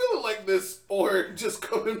 or I'm feeling like this, or just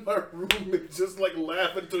come in my room and just like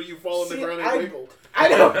laugh until you fall on the ground and wiggle. I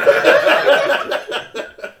know.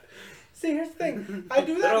 See, here's the thing. I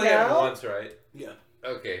do that That only happened now. once, right? Yeah.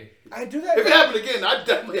 Okay. I do that If it now. happened again, I'd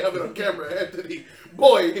definitely have it on camera, Anthony.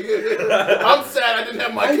 Boy, I'm sad I didn't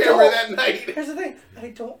have my I camera don't. that night. Here's the thing. I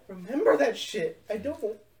don't remember that shit. I don't.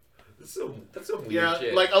 That's some weird Yeah,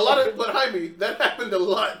 shit. like a lot of, but Jaime, that happened a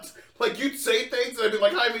lot. Like you'd say things and I'd be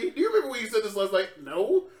like, Jaime, do you remember when you said this last night?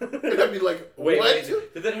 No. And I'd be like, wait, what?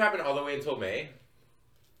 did that happen all the way until May?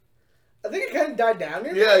 I think it kind of died down.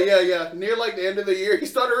 Yeah. Near like the end of the year, he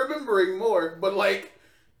started remembering more. But like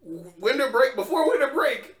before winter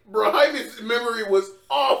break, bro, Jaime's memory was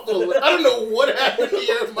awful. I don't know what happened in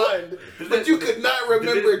your mind, but you could not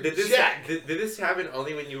remember Jack. Did this happen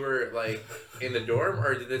only when you were like in the dorm,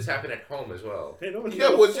 or did this happen at home as well? I don't Yeah,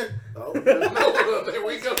 know. was your... Oh, no, there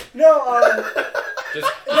we go. No,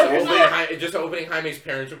 Just opening Jaime's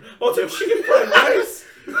parents' room. Oh, some chicken fried rice.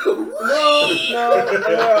 no.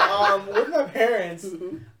 With my parents,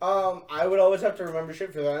 I would always have to remember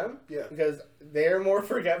shit for them. Yeah. Because they're more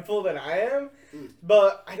forgetful than I am.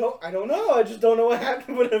 But I don't know. I just don't know what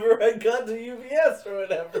happened whenever I got to UVS or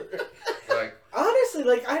whatever. Like, Honestly,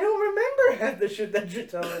 like, I don't remember half the shit that you're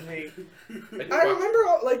telling me. I remember,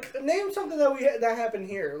 like, name something that happened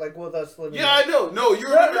here, like, with us living Yeah, I here. know. No, you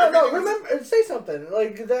No, remember. no, everything. remember, say something,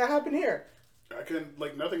 like, that happened here. I can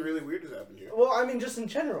like nothing really weird has happened here. Well, I mean, just in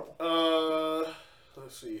general.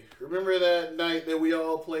 Let's see. Remember that night that we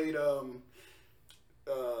all played?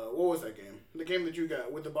 What was that game? The game that you got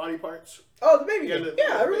with the body parts. Oh, the baby Yeah, game. the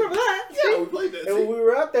I remember that. Yeah, See? we played that. And See? when we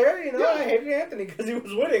were out there, you know, Yeah. I hated Anthony because he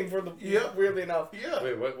was winning for the. Yeah. Weirdly enough. Yeah,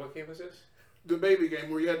 wait, what game was this? the baby game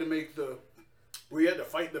where you had to make where you had to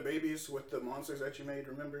fight the babies with the monsters that you made.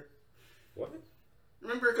 Remember? What?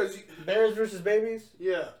 Remember? Because Bears versus babies.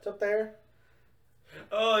 yeah. It's up there.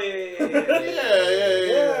 Oh yeah.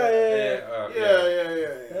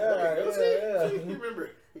 Yeah. See, you remember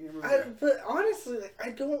it. You remember that. But honestly, like, I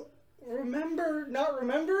don't remember not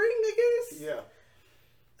remembering. I guess. Yeah.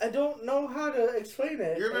 I don't know how to explain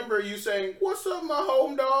it. You remember you saying, "What's up, my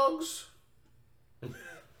home dogs?"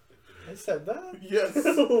 I said that. Yes.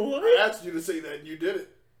 What? I asked you to say that, and you did it.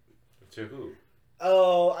 To who?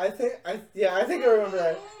 Oh, I think I remember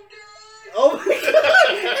that. Oh my god!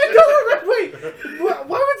 I don't remember. Wait,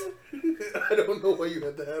 why was? I don't know why you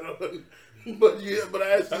had the hat on, but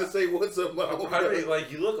I asked you to say, "What's up, my home How do dogs?" you, like,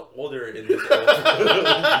 you look older in this old.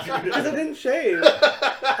 Because I didn't shave.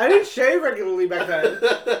 I didn't shave regularly back then.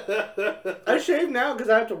 I shave now because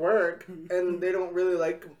I have to work, and they don't really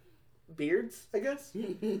like beards, I guess.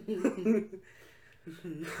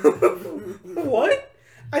 What?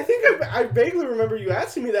 I think I vaguely remember you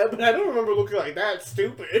asking me that, but I don't remember looking like that.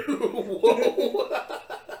 Stupid. Whoa.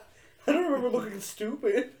 I don't remember looking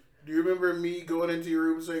stupid. Do you remember me going into your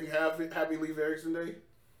room saying Happy Leif Erikson Day?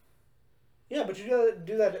 Yeah, but you gotta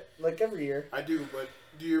do that like every year. I do, but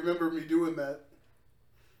do you remember me doing that?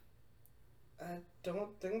 I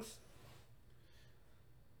don't think so.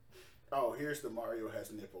 Oh, here's the Mario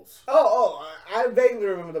has nipples. Oh, I vaguely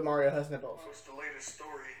remember that Mario has nipples. What's the latest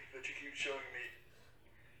story that you keep showing me?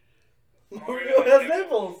 Mario has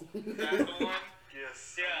nipples. That's the one?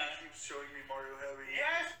 Yes. Yeah. He keeps showing me Mario having.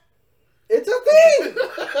 Yes. It's a thing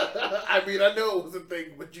I mean, I know it was a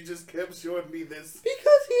thing, but you just kept showing me this.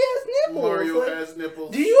 because he has nipples. Mario Like, has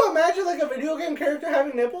nipples. do you imagine like a video game character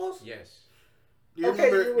having nipples? Yes. Do you Okay,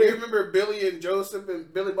 remember Billy and Joseph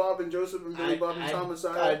and Billy Bob and Joseph and Billy Bob and Thomas?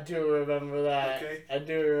 I do remember that. Okay. I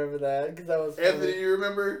do remember that because that was funny. Anthony, you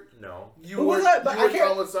remember? No. You Who were was that? But you I were can't-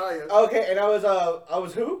 Thomas Saya. Okay, and I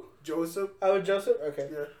was who? Joseph. I was Joseph. Okay.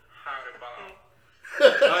 Yeah.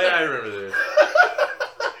 Oh yeah, I remember this.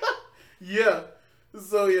 Yeah.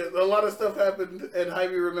 So yeah, a lot of stuff happened, and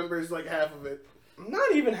Jaime remembers like half of it.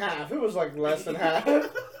 Not even half. It was like less than half.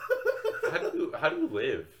 How do you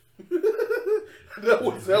live?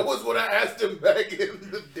 That was what I asked him back in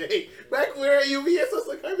the day. Back when at UVS, I was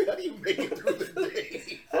like, Jaime, how do you make it through the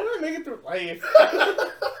day? How did I make it through life?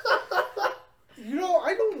 You know,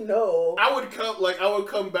 I don't know. I would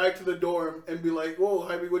come back to the dorm and be like, "Whoa,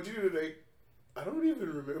 Jaime, what'd you do today?" I don't even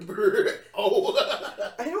remember. Oh.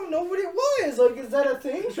 I don't know what it was. Like, is that a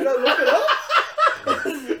thing? Should I look it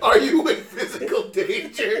up? Are you in physical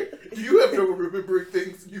danger? You have trouble remembering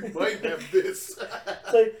things, you might have this.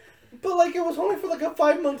 It's like, but like it was only for like a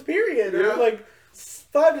 5-month period, Yeah. or like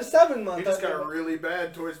 5 to 7 months. He just got really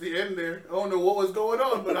bad towards the end there. I don't know what was going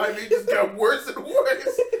on, but I mean, just got worse and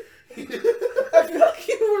worse. I feel like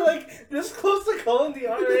you were like this close to calling the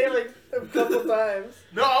RA like a couple times.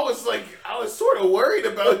 No, I was sort of worried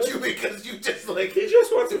about you because you just like. He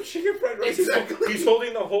just wants some chicken fried rice. Exactly. He's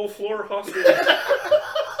holding the whole floor hostage.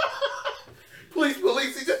 Please,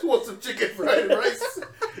 police, he just wants some chicken fried rice.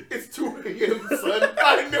 It's 2 a.m., son.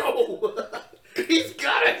 I know. He's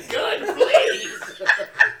got a gun, please.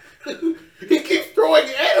 He keeps throwing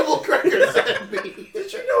animal crackers at me.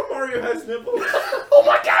 Did you know Mario has nipples? Oh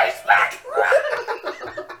my God, he's back!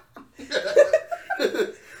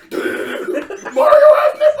 Mario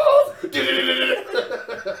has nipples!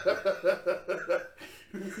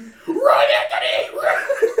 Run, Anthony!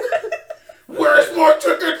 Where's my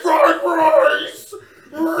chicken fried rice?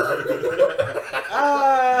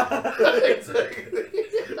 Exactly.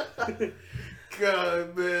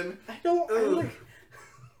 God, man. I like.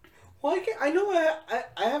 Well, I know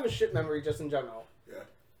I have a shit memory just in general. Yeah.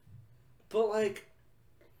 But like,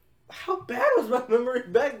 how bad was my memory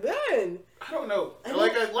back then? I don't know.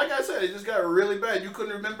 Like I said, it just got really bad. You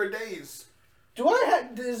couldn't remember days.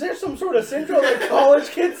 Is there some sort of syndrome, like college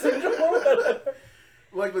kid syndrome or whatever?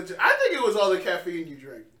 Like legit. I think it was all the caffeine you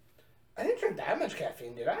drank. I didn't drink that much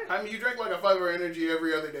caffeine, did I? I mean, you drank like a 5-hour energy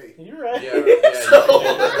every other day. You're right. Yeah, you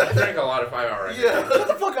drank a lot of 5-hour energy. Yeah. Shut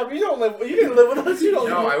the fuck up! You didn't live with us. You don't.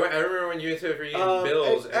 No, I remember when you went to freaking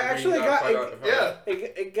Bills. I actually Yeah.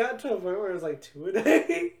 It got to a point where it was like 2 a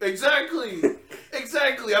day. Exactly.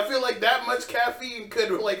 I feel like that much caffeine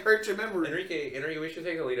could like hurt your memory. Enrique, we should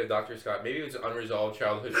take a lead of Dr. Scott. Maybe it was unresolved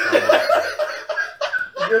childhood trauma.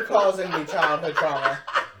 You're causing me childhood trauma.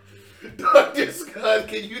 Dr. Scott,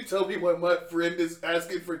 can you tell me why my friend is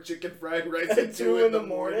asking for chicken fried rice at 2 in the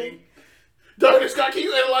morning? Dr. Scott, can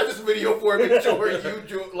you analyze this video for me? Show her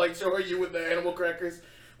you with the animal crackers.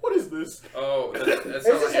 What is this? Oh,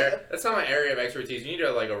 that's not my area of expertise. You need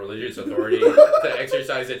a religious authority to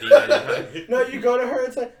exercise a demon. No, you go to her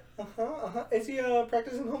and say, Is he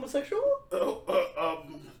practicing homosexual?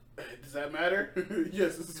 Does that matter?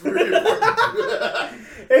 Yes, this is very important.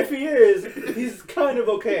 If he is, he's kind of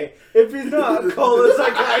okay. If he's not, call a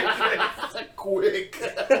psychiatrist. Quick.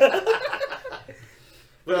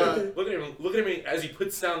 Look at him as he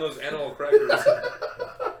puts down those animal crackers.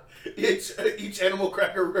 Each animal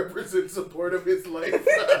cracker represents a part of his life.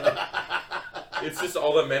 It's just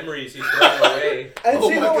all the memories he's throwing away. And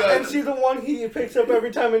see the one he picks up every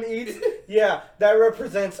time and eats? Yeah, that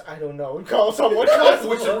represents, I don't know, call someone else.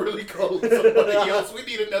 We should really call somebody else. We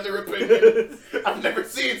need another opinion. I've never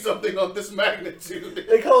seen something on this magnitude.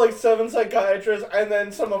 They call like 7 psychiatrists and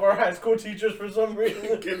then some of our high school teachers for some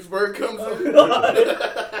reason. Ginsburg comes up.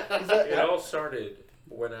 It all started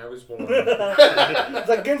when I was born. It's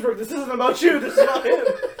like, Ginsburg, this isn't about you, this is about him.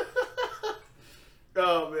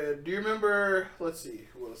 Oh man, do you remember? Let's see.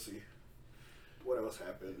 What else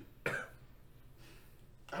happened?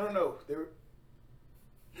 I don't know. They were.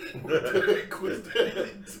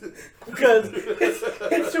 Because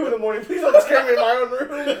it's 2 in the morning. Please don't scare me in my own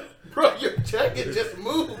room. Bro, your jacket just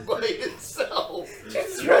moved by itself.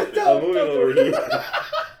 Just right down. I'm moving over here.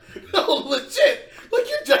 No, legit. Like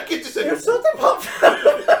your jacket just. If something pops out,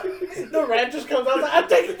 the rat just comes out. Like, I'm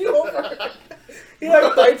taking you over. He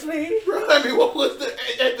like bites me. Bro, I mean, what was the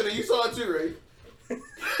Anthony? You saw it too, right?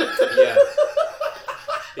 Yeah.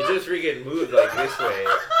 It just freaking moved like this way.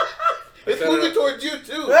 It's moving towards you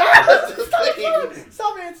too.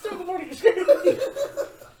 Stop it! It's 2 in the morning. You're scaring me.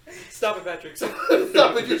 Stop it, Patrick.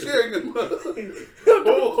 Stop it! You're scaring them.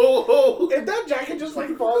 Ho. If that jacket just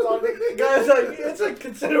like falls on me, guys, like it's a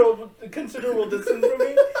considerable distance from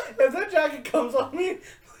me. If that jacket comes on me,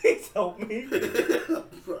 please help me. I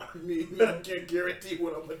mean, I can't guarantee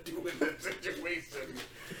what I'm gonna do in that situation.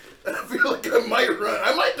 I feel like I might run.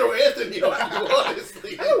 I might throw Anthony on you,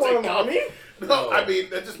 honestly. I don't want him on me. No, I mean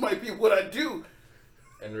that just might be what I do.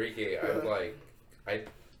 Enrique, I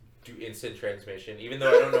do instant transmission, even though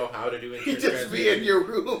I don't know how to do instant You just transmission. be in your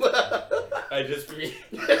room.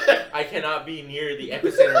 I cannot be near the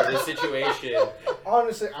epicenter of this situation.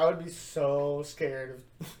 Honestly, I would be so scared.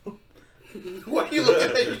 Why are you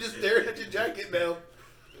looking at you just staring at your jacket now?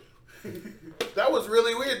 That was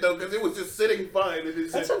really weird though, because it was just sitting fine. And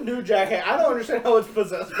That's a new jacket. I don't understand how it's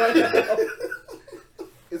possessed by now.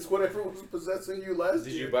 It's whatever was possessing you last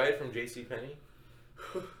Did year. you buy it from JCPenney?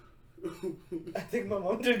 I think my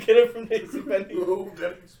mom did get it from JCPenney. Oh,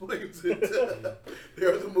 that explains it. They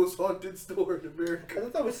are the most haunted store in America. I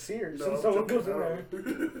thought that was Sears. No, Since no one goes in there.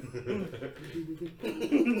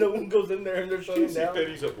 No one goes in there and they're shutting down.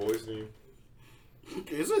 JCPenney's a boy's name.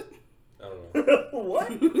 Is it? I don't know.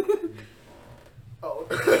 What? Oh,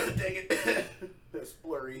 dang it. That's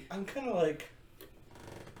blurry. I'm kind of like...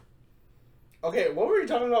 Okay, what were you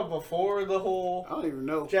talking about before the whole I don't even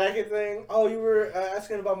know. jacket thing? Oh, you were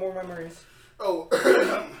asking about more memories. Oh,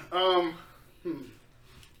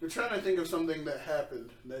 You're trying to think of something that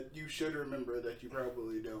happened that you should remember that you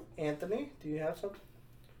probably don't. Anthony, do you have something?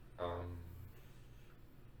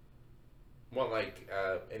 What, like,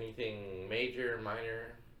 anything major,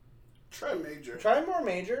 minor? Try major. Try more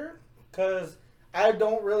major, because I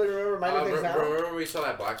don't really remember minor things now. Remember we saw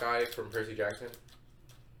that black guy from Percy Jackson?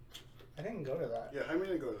 I didn't go to that. Yeah, Jaime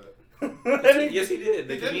didn't go to that. Yes, he did.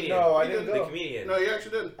 The He did? comedian. No, I He didn't The go. comedian. No, you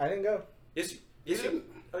actually didn't. I didn't go. Yes, You yes, didn't.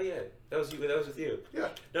 Oh yeah, that was you. That was with you. Yeah.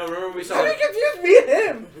 No, remember we saw. How did you confuse me and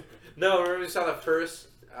him? No, remember we saw the first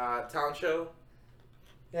talent show.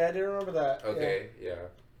 Yeah, I do remember that. Okay, yeah.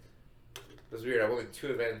 It was weird. I went to 2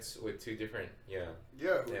 events with 2 different. Yeah.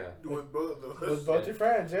 Yeah. Yeah. With both of Yeah. those. With both your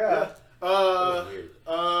friends, yeah. That was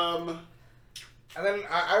weird. And then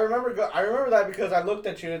I remember that because I looked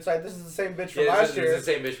at you and it's like, this is the same bitch from Yeah, last this year. is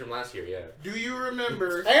the same bitch from last year. Yeah. Do you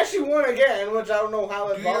remember? And she won again, which I don't know how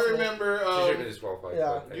that's Do you possible. remember? She should have been disqualified.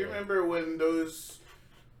 yeah. but Do you anyway. remember when those?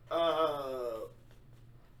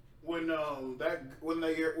 When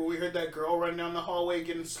we heard that girl running down the hallway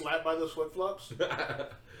getting slapped by those flip flops?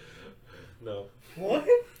 No. What?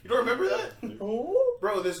 You don't remember that? No?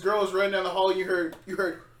 Bro, this girl was running down the hall. You heard.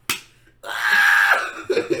 Ah!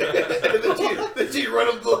 And then she run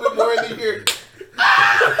up a little bit more, and then you hear.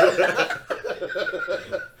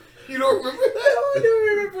 You don't remember that? I don't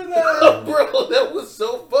remember that. Bro, that was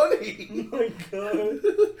so funny. Oh my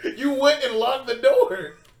god. You went and locked the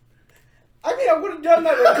door. I mean, I would have done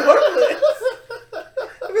that regardless.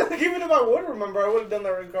 I mean, like, even if I would remember, I would have done that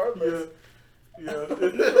regardless. Yeah.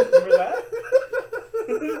 Remember that?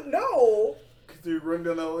 No. You run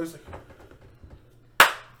down the hall. It's like,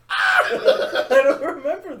 I don't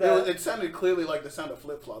remember that. it sounded clearly like the sound of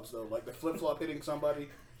flip flops, though. Like the flip flop hitting somebody.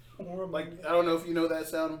 Like, I don't know if you know that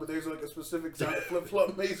sound, but there's like a specific sound a flip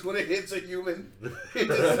flop makes when it hits a human. It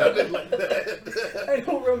just sounded like that. I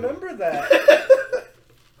don't remember that.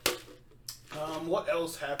 What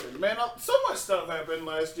else happened? Man, so much stuff happened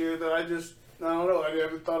last year that I don't know, I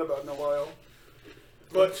haven't thought about in a while.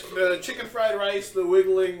 But the chicken fried rice, the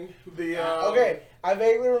wiggling, the... Okay, I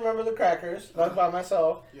vaguely remember the crackers. That's by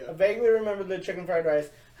myself. Yeah. I vaguely remember the chicken fried rice.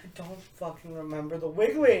 I don't fucking remember the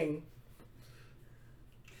wiggling.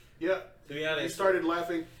 Yeah. To be honest, You started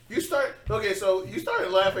laughing. Okay, so you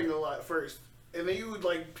started laughing a lot first. And then you would,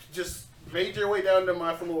 like, just made your way down to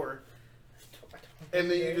my floor. And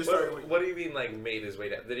then you just started... What do you mean, like, made his way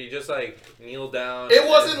down? Did he just, like, kneel down? It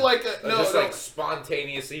wasn't like a... No, just, no. like,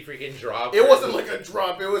 spontaneously freaking drop? It wasn't like a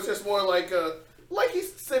drop. It was just more like a... Like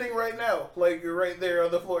he's sitting right now. Like, you're right there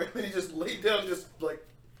on the floor. And then he just laid down, just, like...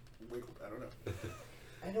 Wiggled. I don't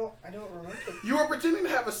know. I don't remember. You were pretending to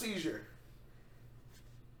have a seizure.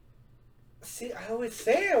 See, I always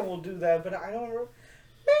say I will do that, but I don't remember.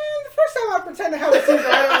 Man, the first time I pretend to have a seizure,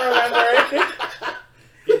 I don't remember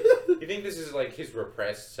it. You think this is, like, his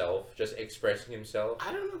repressed self, just expressing himself?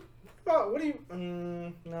 I don't know. What do you...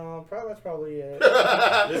 no, that's probably it.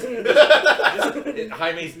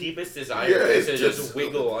 Jaime's deepest desire Yeah, is it's to just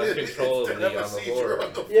wiggle uncontrollably to have a on the seizure floor.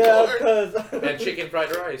 on the Yeah, floor. because... And chicken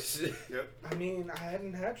fried rice. Yep. I mean, I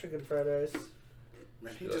hadn't had chicken fried rice.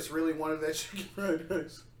 Man, he just really wanted that chicken fried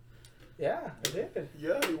rice. Yeah, I did.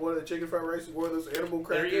 Yeah, he wanted the chicken fried rice. He wanted those animal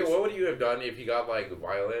crackers. Enrique, what would you have done if you got, like,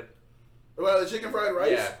 violent? Well, the chicken fried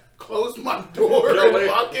rice? Yeah. Closed my door No, and what if-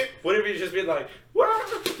 lock it. What if you just been like, what?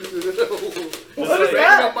 What Just is like,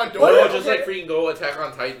 that? Out my door. What No, is- just like freaking go Attack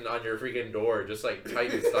on Titan on your freaking door, just like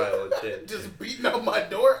Titan style and shit. Just beating out my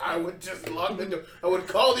door, I would just lock the door. I would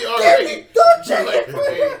call the Get RA. me the chicken Like,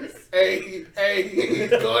 fried rice. hey, he's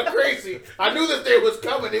going crazy. I knew this day was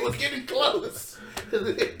coming. It was getting close.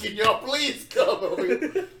 Can y'all please come over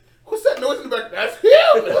here? What's that noise in the back? That's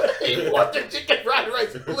him! He wants the chicken fried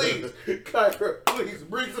rice, please. Kyra, please,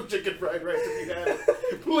 bring some chicken fried rice if you have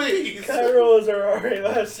it. Please. Cairo was our RA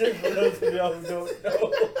last year, for those of y'all who don't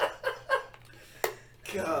know.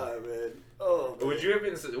 God, man. Oh, man. Would you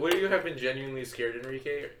have been genuinely scared,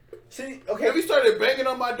 Enrique? See, Have okay, you started banging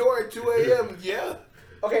on my door at 2 a.m.? Yeah.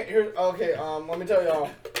 let me tell y'all.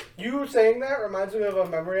 You saying that reminds me of a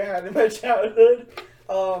memory I had in my childhood.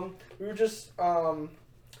 We were just, do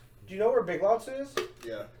you know where Big Lots is?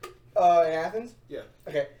 Yeah. In Athens? Yeah.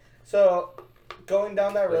 Okay. So, going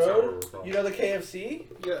down that That's road, how we're from. you know the KFC?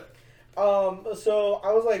 Yeah. So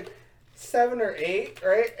I was like 7 or 8,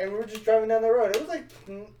 right? And we were just driving down the road. It was like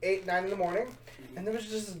 8, 9 in the morning. And there was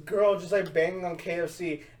just this girl just like banging on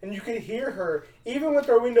KFC. And you could hear her, even with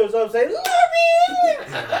her windows up, say, "Love me!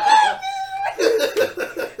 Love me!"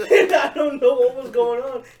 And I don't know what was going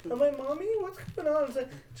on. I'm like, "Mommy, what's going on?" It's like,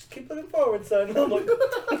 "Just keep looking forward, son." And I'm like,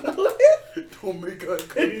 "What?" Don't make eye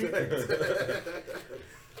contact.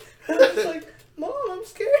 I was like, "Mom, I'm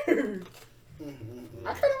scared."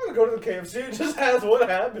 I kind of want to go to the KFC and just ask what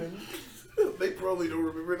happened. They probably don't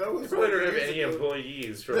remember. That was I probably don't have years any ago.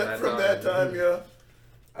 employees from that time, yeah.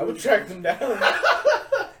 I would track them down.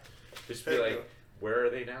 Just be like, where are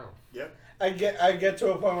they now? Yeah. I get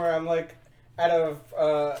to a point where I'm like at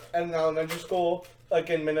an elementary school, like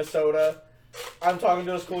in Minnesota. I'm talking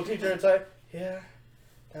to a school teacher. It's like, yeah,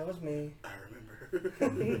 that was me. I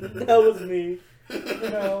remember. That was me. You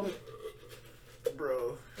know.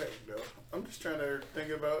 Bro, heck no. I'm just trying to think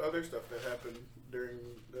about other stuff that happened during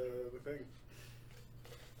the thing.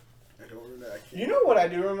 I don't remember. I can't. You know what I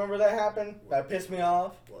do remember that happened? That pissed me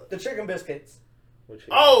off? What? The chicken biscuits.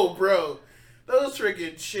 Oh, bro. Those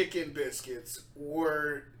freaking chicken biscuits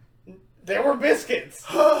were... They were biscuits.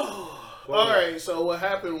 Alright, so what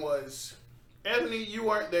happened was... Anthony, you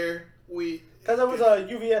weren't there. Because it was a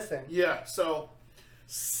UVS thing. Yeah, so...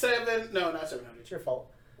 not 700. It's your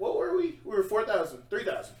fault. What were we? We were 4,000.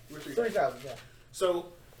 3,000. We were 3,000. 3,000, yeah. So,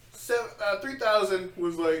 3,000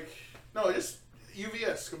 was like... No, just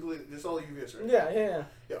UVS completely. Just all UVS, right? Yeah.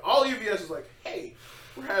 Yeah, all UVS is like, hey,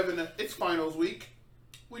 we're having it's finals week.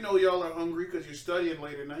 We know y'all are hungry because you're studying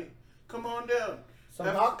late at night. Come on down. Some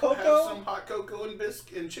hot cocoa? Have some hot cocoa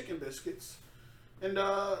and chicken biscuits. And,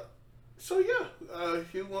 so yeah,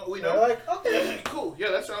 we know. We're like, okay. Cool.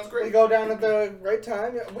 Yeah, that sounds great. We go down at the right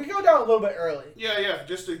time. We go down a little bit early. Yeah,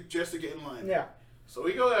 just to get in line. Yeah. So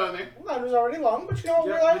we go down there. Line was already long, but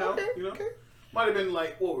we're like, okay. Might have been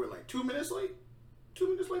like, what were we, like 2 minutes late? 2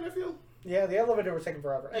 minutes late, I feel. Yeah, the elevator was taking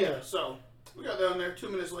forever. Anyway. Yeah, so we got down there 2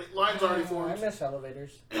 minutes late. Line's already formed. I miss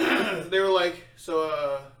elevators. They were like,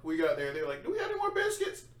 we got there. They were like, do we have any more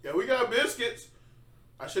biscuits? Yeah, we got biscuits.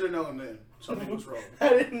 I should have known then. Something was wrong. I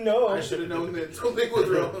didn't know. I should have known then. Something was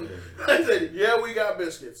wrong. I said, yeah, we got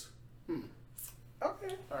biscuits.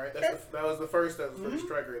 Okay. All right, that was the first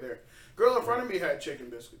strike right there. Girl in front of me had chicken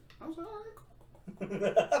biscuit. I was like, all right,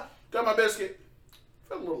 cool. Got my biscuit.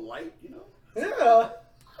 Felt a little light, you know. Yeah. It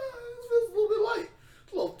feels a little bit light.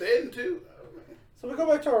 It's a little thin too. So we go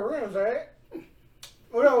back to our rooms, right?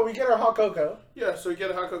 Well, no, we get our hot cocoa. Yeah, so we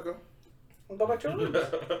get a hot cocoa. We'll go back to our rooms.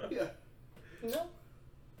 Yeah. No.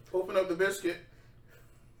 Open up the biscuit.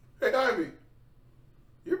 Hey, Jaime,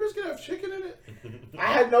 your biscuit have chicken in it? I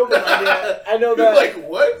had no good idea. I know You're that. like,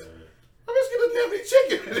 what? My biscuit doesn't have any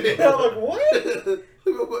chicken in it. I'm like,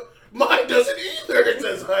 what? Mine doesn't either, it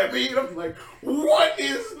says Jaime. And I'm like, what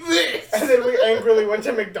is this? And then we angrily went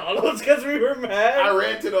to McDonald's because we were mad. I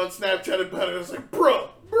ranted on Snapchat about it. I was like, bro,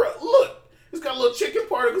 look. It's got little chicken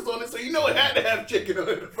particles on it, so you know it had to have chicken on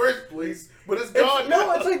it in the first place. But it's gone now.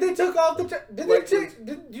 No, it's like they took off the chicken.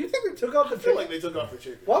 Do you think they took off the I feel chicken? like they took off the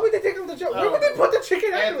chicken. Why would they take off the chicken? Where would they put the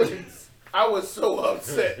chicken afterwards? I was so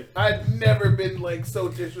upset. I'd never been like so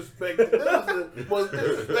disrespected. That was the most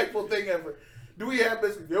disrespectful thing ever. Do we have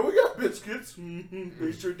biscuits? Yeah, we got biscuits.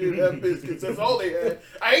 They sure did have biscuits. That's all they had.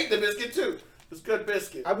 I ate the biscuit too. It's good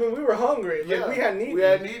biscuit. I mean, we were hungry. Like, we hadn't eaten. We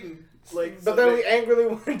hadn't eaten. Like, but then we angrily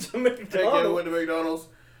went to McDonald's. Yeah, we went to McDonald's.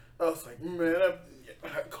 I was like, man,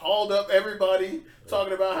 I called up everybody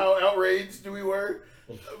talking about how outraged we were.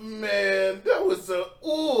 Man, that was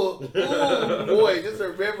ooh, boy, just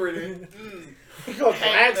remembering it. We called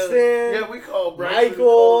Braxton. Yeah, we called Braxton.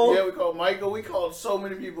 Michael. Yeah, we called Michael. We called so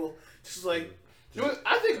many people. Just like,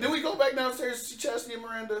 did we go back downstairs to see Chastity and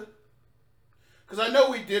Miranda? Because I know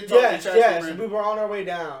we did talk to Chastity and Yes, Miranda. we were on our way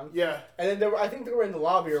down. Yeah. And then I think they were in the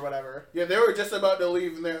lobby or whatever. Yeah, they were just about to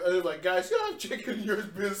leave, and they were like, guys, y'all have chicken in your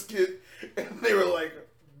biscuit? And they were like,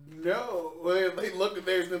 no. Well, they looked at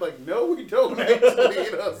theirs, and they're like, no, we don't actually.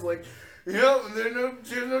 And I was like, yeah, there's no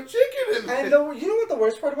chicken in there. And you know what the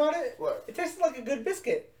worst part about it? What? It tasted like a good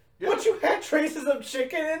biscuit. Yeah. But you had traces of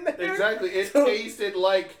chicken in there. Exactly. It So, tasted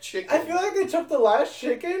like chicken. I feel like they took the last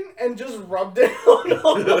chicken and just rubbed it on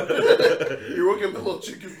all of it. You're working with a little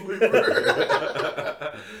chicken flavor.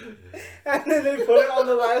 And then they put it on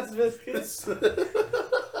the last biscuits. Never in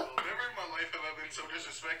my life have I been so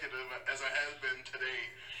disrespected as I have been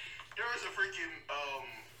today. There was a freaking,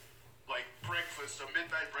 like breakfast, a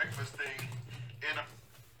midnight breakfast thing, and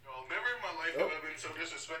never in my life have I been so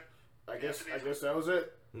disrespected. I guess that was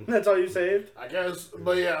it. That's all you saved? I guess,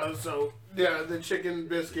 but yeah. So yeah, the chicken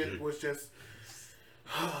biscuit was just.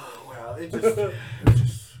 Well, it just.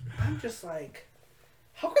 I'm just like,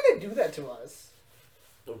 how can they do that to us?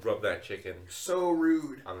 Rub that chicken So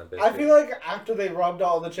rude. on the biscuit. I feel like after they rubbed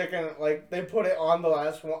all the chicken, like they put it on the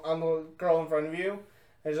last one, on the girl in front of you,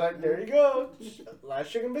 and it's like, there you go, last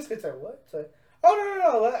chicken biscuits. Like what? It's like,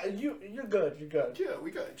 oh no, you're good, you're good. Yeah,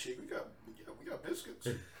 we got chicken. We got biscuits.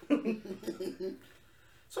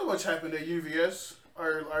 So much happened at UVS.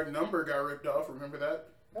 Our number got ripped off. Remember that?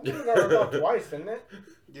 That one got ripped off twice, didn't it?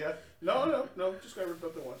 Yeah. No. Just got ripped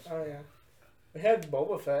off the once. Oh yeah. We had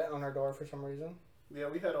Boba Fett on our door for some reason. Yeah,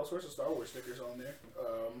 we had all sorts of Star Wars stickers on there.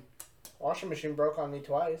 Washing machine broke on me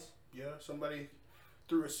twice. Yeah, somebody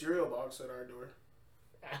threw a cereal box at our door.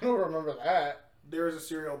 I don't remember that. There was a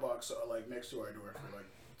cereal box like next to our door for like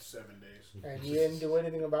 7 days. And you didn't do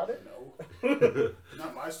anything about it? No,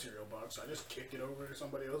 not my cereal box. I just kicked it over to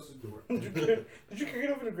somebody else's door. Did you kick it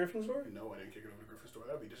over to Griffin's door? No, I didn't kick it over to Griffin's door.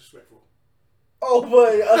 That'd be disrespectful. Oh,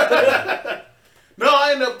 but No,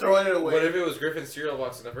 I ended up throwing it away. What if it was Griffin's cereal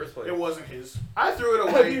box in the first place? It wasn't his. I threw it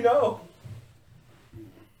away. how do you know?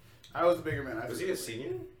 I was the bigger man. Was he a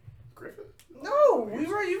senior? Griffin? No, we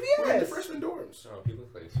were at We're in the UVS. freshman dorms. Oh, he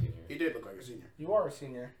looked like a senior. He did look like a senior. You are a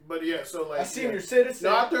senior. But yeah, so like A senior yeah.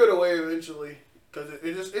 citizen. No, I threw it away eventually because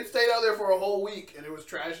it stayed out there for a whole week and it was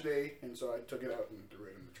trash day, and so I took it out and threw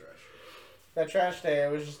it in the trash. That trash day,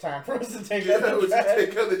 it was just time for us to take Yeah, out the it was trash. to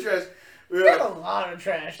take out the trash. We had a lot of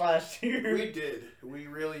trash last year. We did. We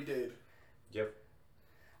really did. Yep.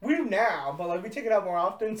 We do now, but like we take it out more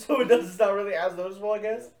often, so it's not really as noticeable, I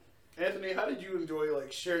guess. Anthony, how did you enjoy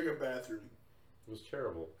like sharing a bathroom? It was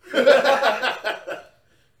terrible.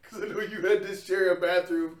 Because I know you had to share a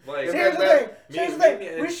bathroom. Like, And Here's that the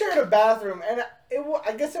thing. We shared a bathroom, and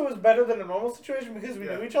I guess it was better than a normal situation because we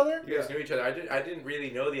knew each other. You guys knew each other. I didn't really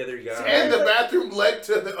know the other guy. And the bathroom led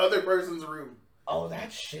to the other person's room. Oh,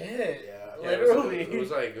 that shit. Yeah. Literally. It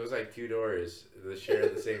was like 2 doors that share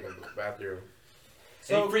the same bathroom.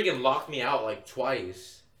 So- And he freaking locked me out like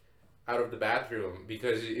twice out of the bathroom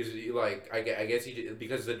because it like I guess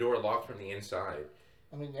because the door locked from the inside.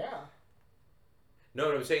 I mean, yeah. No,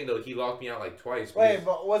 what I'm saying though, he locked me out like twice. Wait, because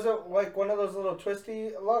but was it like one of those little twisty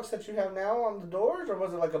locks that you have now on the doors, or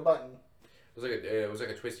was it like a button? it was like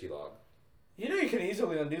a twisty lock. You know you can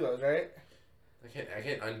easily undo those, right? I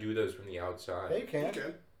can't undo those from the outside. Yeah, you can. Okay.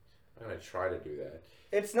 I'm gonna try to do that.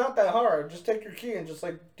 It's not that hard. Just take your key and just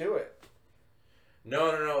like do it.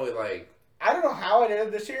 No, like I don't know how I did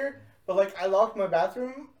it this year, but like I locked my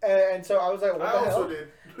bathroom, and so I was like, what I the also hell? did.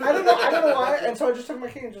 I don't know why, and so I just took my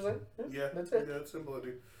key and just like, Yeah, that's it. Yeah, it's simple to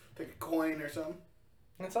do. Take a coin or something.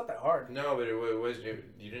 It's not that hard. no, but it was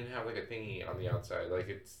you didn't have like a thingy on the outside. Like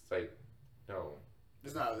it's like no,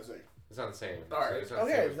 It's not the same. it's not the same. All right. It's not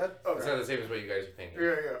the Okay, same. that. It's not the same as what you guys are thinking.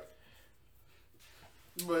 Yeah.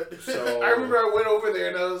 But So- I remember I went over there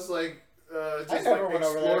and I was like, just never like went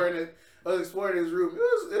over exploring it. I was exploring his room.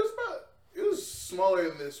 It was smaller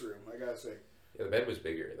than this room. I gotta say. Yeah, the bed was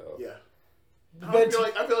bigger though. Yeah. The I bed's-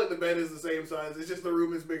 feel like the bed is the same size. It's just the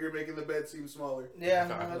room is bigger, making the bed seem smaller. Yeah.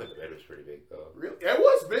 I feel like the bed was pretty big though. Really, it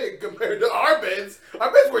was big compared to our beds.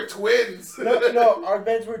 Our beds were twins. no, our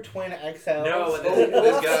beds were twin XLs. No, Oh,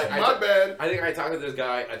 this guy. my bad. I think I talked to this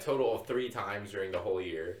guy a total of 3 times during the whole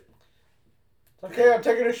year. Okay, I'm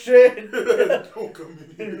taking a shit. Don't come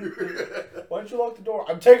in here. Why don't you lock the door?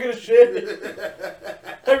 I'm taking a shit.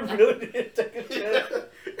 I really did take a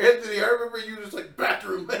shit. Anthony, I remember you just like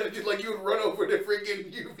bathroom manager, like you would run over to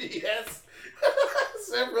freaking UVS.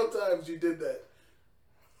 Several times you did that.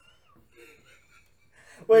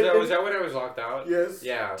 Wait, Was that when I was locked out? Yes.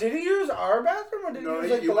 Yeah. did he use our bathroom or did No, he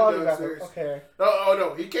use like he the went lobby bathroom? downstairs. Okay. Oh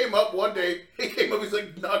no, he came up one day. He came up, he's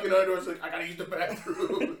like knocking on the door. He's like, I gotta use the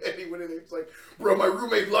bathroom. And he went in there. He's like, bro, my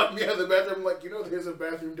roommate locked me out of the bathroom. I'm like, there's a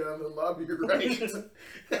bathroom down the lobby, right?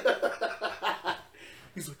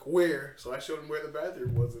 He's like, where? So I showed him where the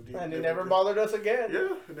bathroom was. And he never bothered us again. Yeah,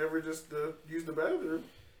 he never just used the bathroom.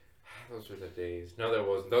 Those were the days. No, there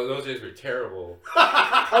wasn't. Those days were terrible.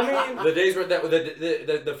 I mean, The days were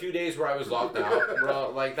the few days where I was locked out,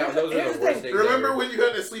 bro. Like that. Those were Here's the the worst thing. days. Remember ever. when you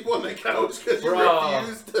had to sleep on the couch because you Bro.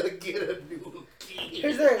 refused to get a new key?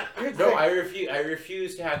 here's the No, thing. I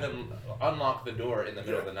refused to have them unlock the door in the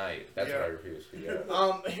middle of the night. That's Yeah. what I refused.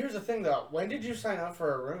 Yeah. Here's the thing though. When did you sign up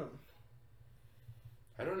for a room?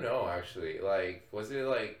 I don't know actually. Like, was it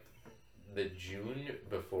like the June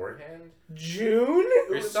beforehand? June?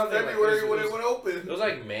 It Or was something like February this. when It it was- went open. It was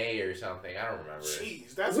like May or something. I don't remember.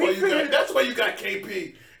 Jeez, that's We why you figured- got. That's why you got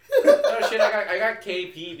KP. No shit. I got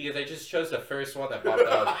KP because I just chose the first one that popped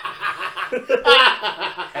up.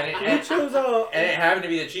 And it happened to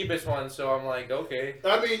be the cheapest one, so I'm like, okay.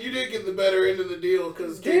 I mean, you did get the better end of the deal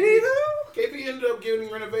because Did he though? KP ended up getting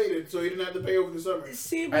renovated, so he didn't have to pay over the summer.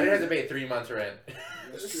 See, I didn't have to pay 3 months rent.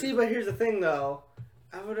 See, but here's the thing though.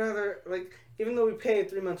 I would rather, like, even though we paid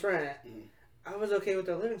 3 months rent, I was okay with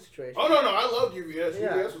the living situation. Oh, no, I loved UVS.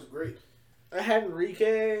 Yeah. UVS was great. I had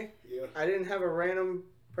Enrique. Yeah. I didn't have a random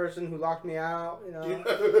person who locked me out, you know.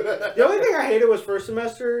 The only thing I hated was first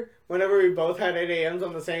semester, whenever we both had 8 a.m.s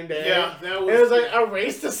on the same day. Yeah, that was... It was like a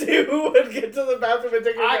race to see who would get to the bathroom and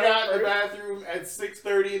take a shower. I got in the bathroom at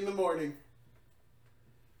 6:30 in the morning.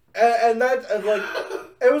 And that, like,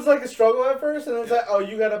 it was like a struggle at first, and it was like, oh,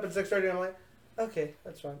 you got up at 6:30, and I'm like, okay,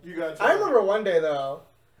 that's fine. You got. I remember one day though,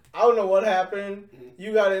 I don't know what happened.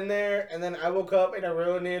 You got in there, and then I woke up and I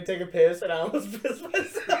really needed to take a piss, and I almost pissed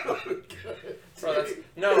myself. Bro, that's,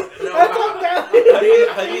 no. That's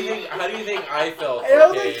How do you think I felt? It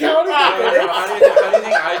only counted How do you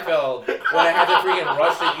think I felt when I had to freaking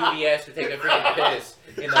rush to UVS to take a freaking piss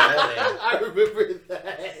in the morning? I remember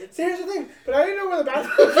that. See, here's the thing, but I didn't know where the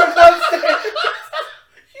bathroom was downstairs.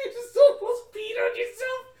 You just almost peed on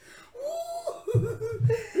yourself.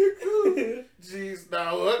 Jeez, no.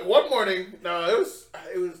 One morning, it was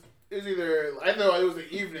either, I know it was the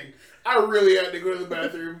evening. I really had to go to the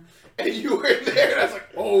bathroom, and you were in there, and I was like,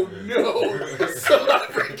 oh no. So I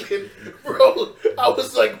freaking, bro, I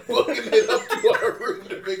was like booking it up to our room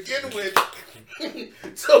to begin with.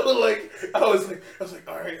 So like, I was like,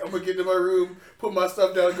 all right, I'm gonna get to my room, put my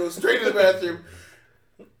stuff down, go straight to the bathroom.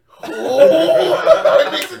 Oh, I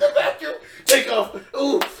mixed in the bathroom. Take off.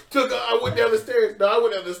 Ooh, I went down the stairs. No, I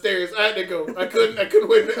went down the stairs. I had to go. I couldn't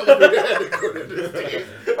wait in the elevator. I had to go down the stairs.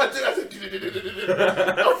 I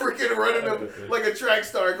said, I'm freaking running up like a track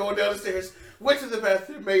star going down the stairs. Went to the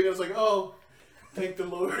bathroom, made it. I was like, oh, thank the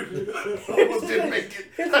Lord. Almost didn't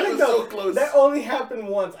make it. I was so close. That only happened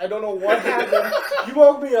once. I don't know what happened. You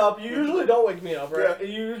woke me up. You usually don't wake me up, right? Yeah.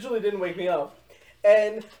 You usually didn't wake me up.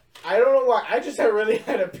 And I don't know why. I just really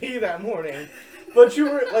had to pee that morning. But you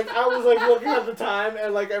were, like, I was, like, looking at the time,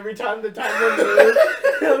 and, like, every time the time would move,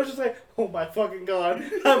 I was just like, oh, my fucking God.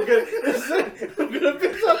 I'm gonna piss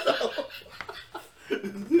myself.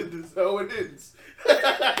 This is how it ends.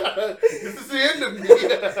 This is the end of me. I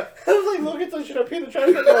was like, look, should I pee in the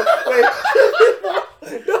trash can? No, wait.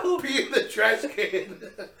 No. Pee in the trash can.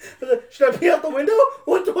 Should I pee out the window?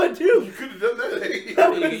 What do I do? You could have done that.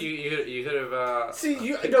 You could have. See,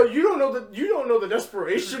 you don't know the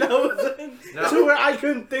desperation I was in. No. To where I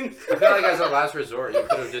couldn't think. I feel like as a last resort, you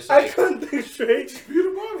could have just I like. couldn't think straight. Pee in a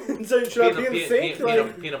bottle. So should I pee in the sink?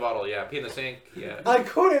 Pee in a bottle, yeah. Pee in the sink, yeah. I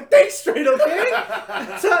couldn't think straight. Okay,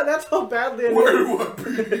 that's how badly I. Where do I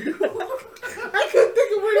pee? I couldn't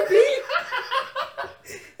think of where to pee.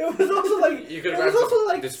 It was also like You could it have was also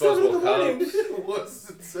like disposable 7 in the morning. cups. It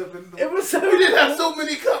was 7. It was 7. We didn't have so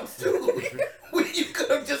many cups too. You could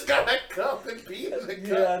have just got a cup and pee in the cup.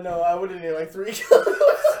 Yeah, no, I would have needed like 3 cups.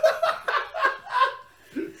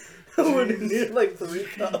 I would have needed like 3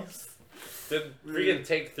 cups. Then freaking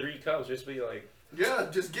take 3 cups, just be like. Yeah,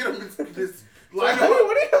 just get them. This Like, honey,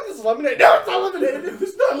 what do you have this lemonade? No, it's not lemonade.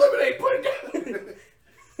 It's not lemonade. Put it down.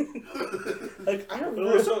 Like, I don't It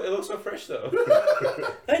know. looks so fresh though.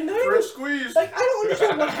 I know. Fresh squeeze. Like, I don't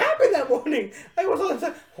understand what happened that morning. I was all the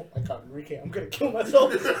time, oh my God, Enrique, I'm gonna kill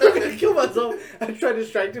myself. I'm gonna kill myself. I tried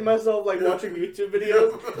distracting myself, like, watching YouTube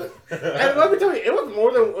videos. And let me tell you, it was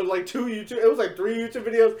more than, like, 2 YouTube, it was like 3 YouTube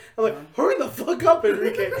videos. I'm like, hurry the fuck up,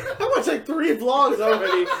 Enrique. I watched, like, 3 vlogs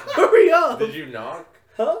already. Hurry up. Did you knock?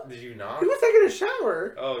 Huh? Did you knock? He was taking a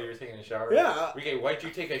shower. Oh, you were taking a shower? Yeah. Okay, why'd you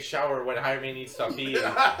take a shower when Jaime needs to pee?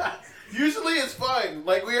 Usually it's fine.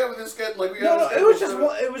 Like we have this schedule. Like we No, have. it was just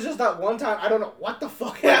it was just that one time. I don't know what the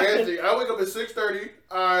fuck Like, happened. Anthony, I wake up at 6:30.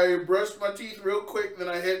 I brush my teeth real quick, then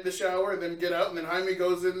I hit the shower, then get out, and then Jaime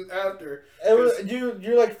goes in after. It was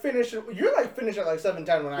you're like finish at like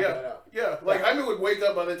 7:10 when I got up. Yeah. Like Jaime would wake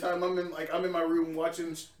up by the time I'm in my room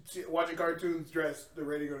watching cartoons, dressed,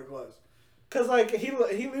 ready to go to class. Cause like he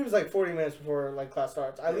leaves like 40 minutes before like class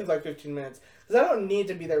starts. I leave like 15 minutes because I don't need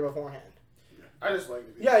to be there beforehand. I just like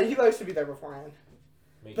to be. Yeah, he likes to be there beforehand.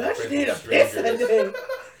 Making But I just friends need a with piss that strangers. day.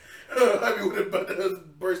 Jaime would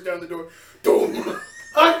have burst down the door. Boom!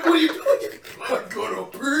 What are you doing? I'm gonna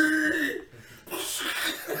pee.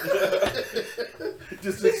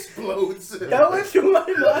 Just explodes. That went through my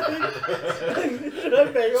mind. Like, should I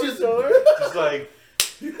bang on the door? Just like.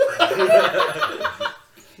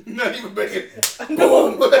 Not even banging.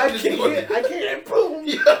 No, Boom! I can't. Boom.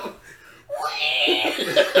 Yeah.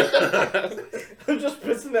 I'm just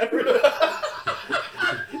pissing everywhere.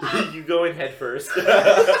 You go in head first.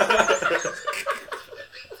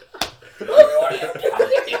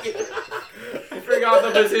 I forgot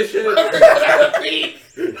the position.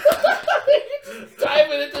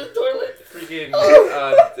 Diving into the toilet. Freaking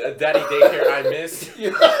daddy daycare I missed.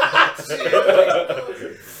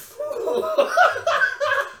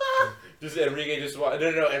 Just Enrique just walked.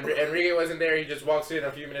 No. Enrique wasn't there. He just walks in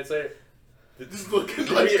a few minutes later. Just looking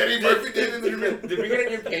like Eddie Murphy did in the room. Did we get a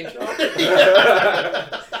new paint job?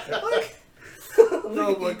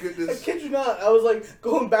 Oh my goodness. I kid you not, I was like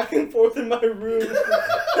going back and forth in my room.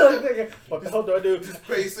 Like thinking, what the hell do I do? Just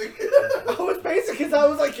pacing. I was pacing because I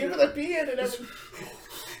was like keeping the pee in and everything.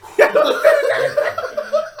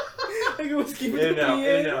 Like it was keeping the pee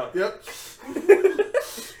in. Yep.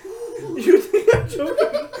 You think I'm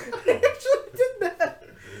joking? I actually did that.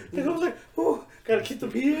 And I was like, oh, gotta keep the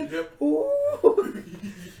pee in. Yep. Oh,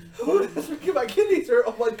 that's making my kidneys hurt.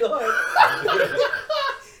 Oh my god.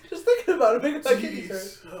 Just thinking about it, making my kidneys hurt.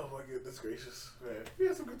 Jeez. Oh my goodness gracious. Man. We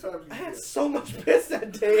had some good times. I had so much piss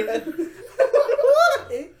that day. Ended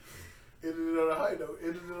it on a high note.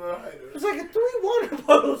 It was like 3 water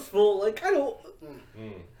bottles full. Like, I don't.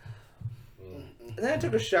 And then I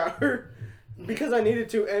took a shower because I needed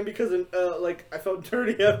to, and because like I felt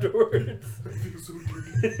dirty afterwards. I feel so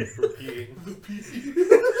dirty. For peeing. The pee.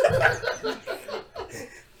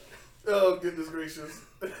 Oh goodness gracious.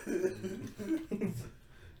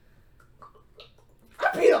 I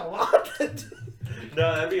peed a lot.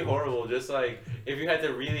 No, that'd be horrible. Just like if you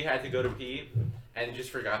really had to go to pee and just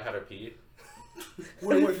forgot how to pee.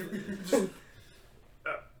 What do I do? Just,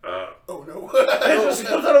 oh no. It just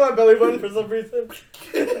comes out of my belly button for some reason.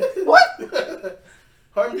 What?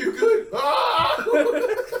 Are you good? Ah!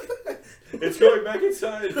 It's going back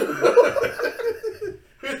inside.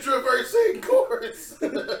 It's reversing course.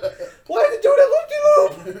 Why is it doing a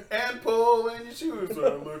loop-de-loop? And pull and your shoes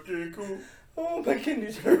are looking cool. Oh, my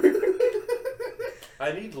kidneys hurt.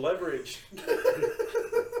 I need leverage.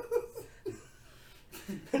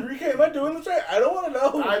 Enrique, am I doing this right? I don't want to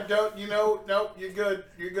know. I don't, nope, you're good.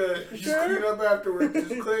 You're good. You Just sure? clean up afterwards.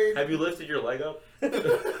 Just clean. Have you lifted your leg up?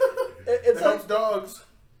 It's helps like dogs.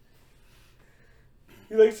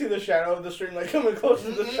 you like see the shadow of the stream like coming close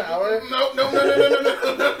to the shower. No. You're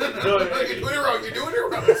doing it wrong. You're doing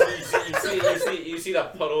it wrong. You see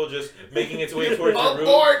that puddle just making its way towards your room.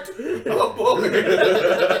 Abort! I'm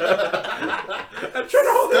trying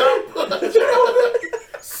to hold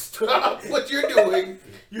it. Stop what you're doing.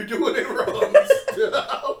 You're doing it wrong.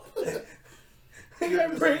 Stop. Like I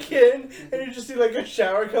break in and you just see like a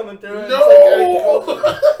shower coming through. And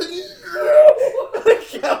No! It's like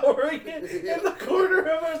showering in the corner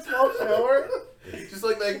of a small shower. Just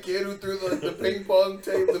like that kid who threw the ping pong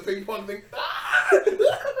tape, the ping pong thing.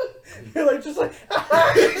 You're like just like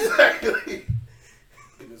Exactly.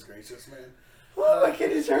 Goodness gracious, man. oh my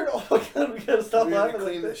kidneys hurt. Oh my god, we gotta stop We had to laughing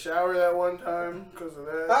clean like the this. shower that one time because of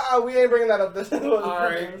that. We ain't bringing that up this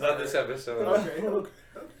Alright. Not this episode. Okay.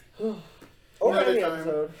 Or Another any time.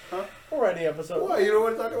 episode. Huh? Or any episode. Why? You don't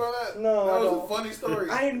want to talk about that? No, That I was don't. a funny story.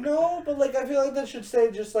 I know, but like I feel like that should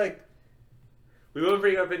stay just like We won't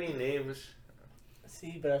bring up any names.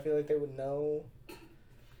 see, but I feel like they would know.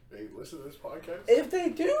 Hey, listen to this podcast? If they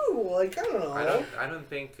do, like I don't know. I don't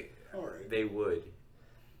think Alright. they would.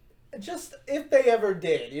 Just if they ever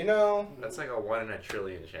did, you know? That's like a 1 in a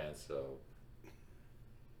trillion chance, so.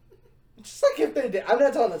 Just like if they did. I'm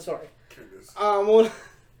not telling the story. Goodness. Well,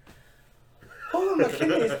 oh, my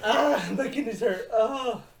kidneys. My kidneys hurt.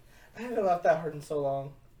 Oh, I haven't left that hurt in so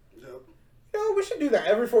long. Yep. You know, we should do that.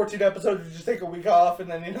 Every 14 episodes, we just take a week off and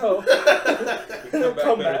then, We come back Come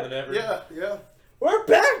better back. than ever. Yeah. We're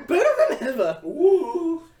back better than ever.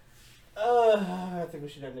 Woo! I think we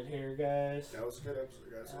should end it here, guys. That was a good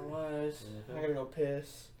episode, guys. That was. Mhm. I'm gonna go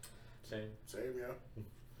piss. Same. Same, yeah.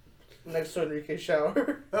 Next to Enrique's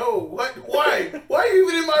shower. Oh, what? Why? Why are you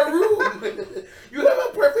even in my room? You have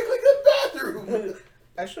a perfectly good bathroom.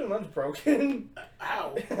 Actually, mine's broken.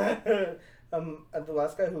 Ow. The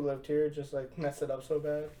last guy who lived here just like messed it up so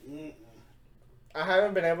bad. Mm-mm. I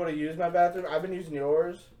haven't been able to use my bathroom. I've been using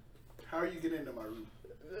yours. How are you getting into my room?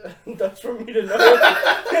 That's for me to know,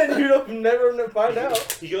 and you don't never find out.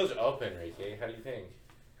 He goes up, Enrique. How do you think?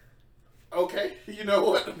 Okay, you know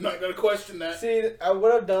what? I'm not gonna question that. See,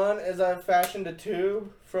 what I've done is I've fashioned a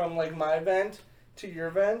tube from like my vent to your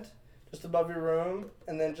vent, just above your room,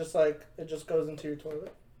 and then just like it just goes into your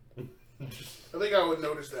toilet. I think I would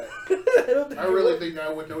notice that. I I really think I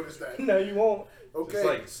would notice that. No, you won't. Okay.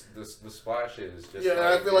 It's like the splashes. Just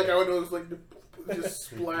Yeah, I feel like I would notice like the just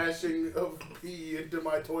splashing of pee into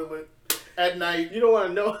my toilet at night. You don't want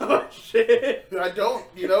to know about shit. I don't.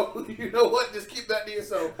 You know. You know what? Just keep that to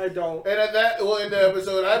yourself. I don't. And at that, we'll end the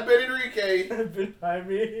episode. I've been Enrique. I've been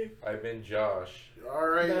Jaime. I've been Josh. All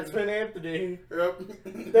right. That's been Anthony. Yep.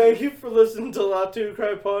 Thank you for listening to Laugh to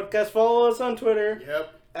Cry Podcast. Follow us on Twitter.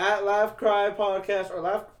 Yep. At Laugh Cry Podcast or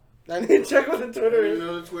Laugh. I need to check what the I Twitter don't even is.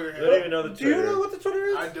 know the Twitter I handle. don't even know the Do you Twitter. know what the Twitter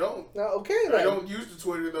is? I don't. No, okay then. I don't use the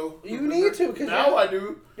Twitter though. You need to, 'cause now I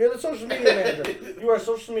do. You're the social media manager. You are a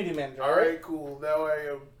social media manager. All right, cool. Now I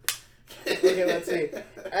am. Okay, let's see.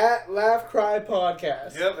 At Laugh Cry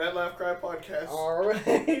Podcast. Yep, at Laugh Cry Podcast. All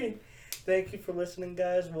right. Thank you for listening,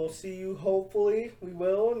 guys. We'll see you. Hopefully, we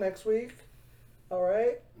will next week. All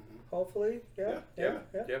right. Hopefully, yeah.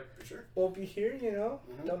 Yep. For sure. We'll be here.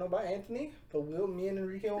 Don't know about Anthony, but me and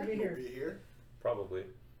Enrique will be here. Probably.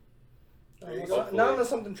 Not unless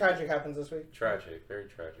something tragic happens this week. Tragic. Very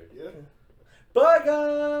tragic. Yeah. Bye,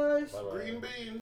 guys. Bye-bye. Green bean.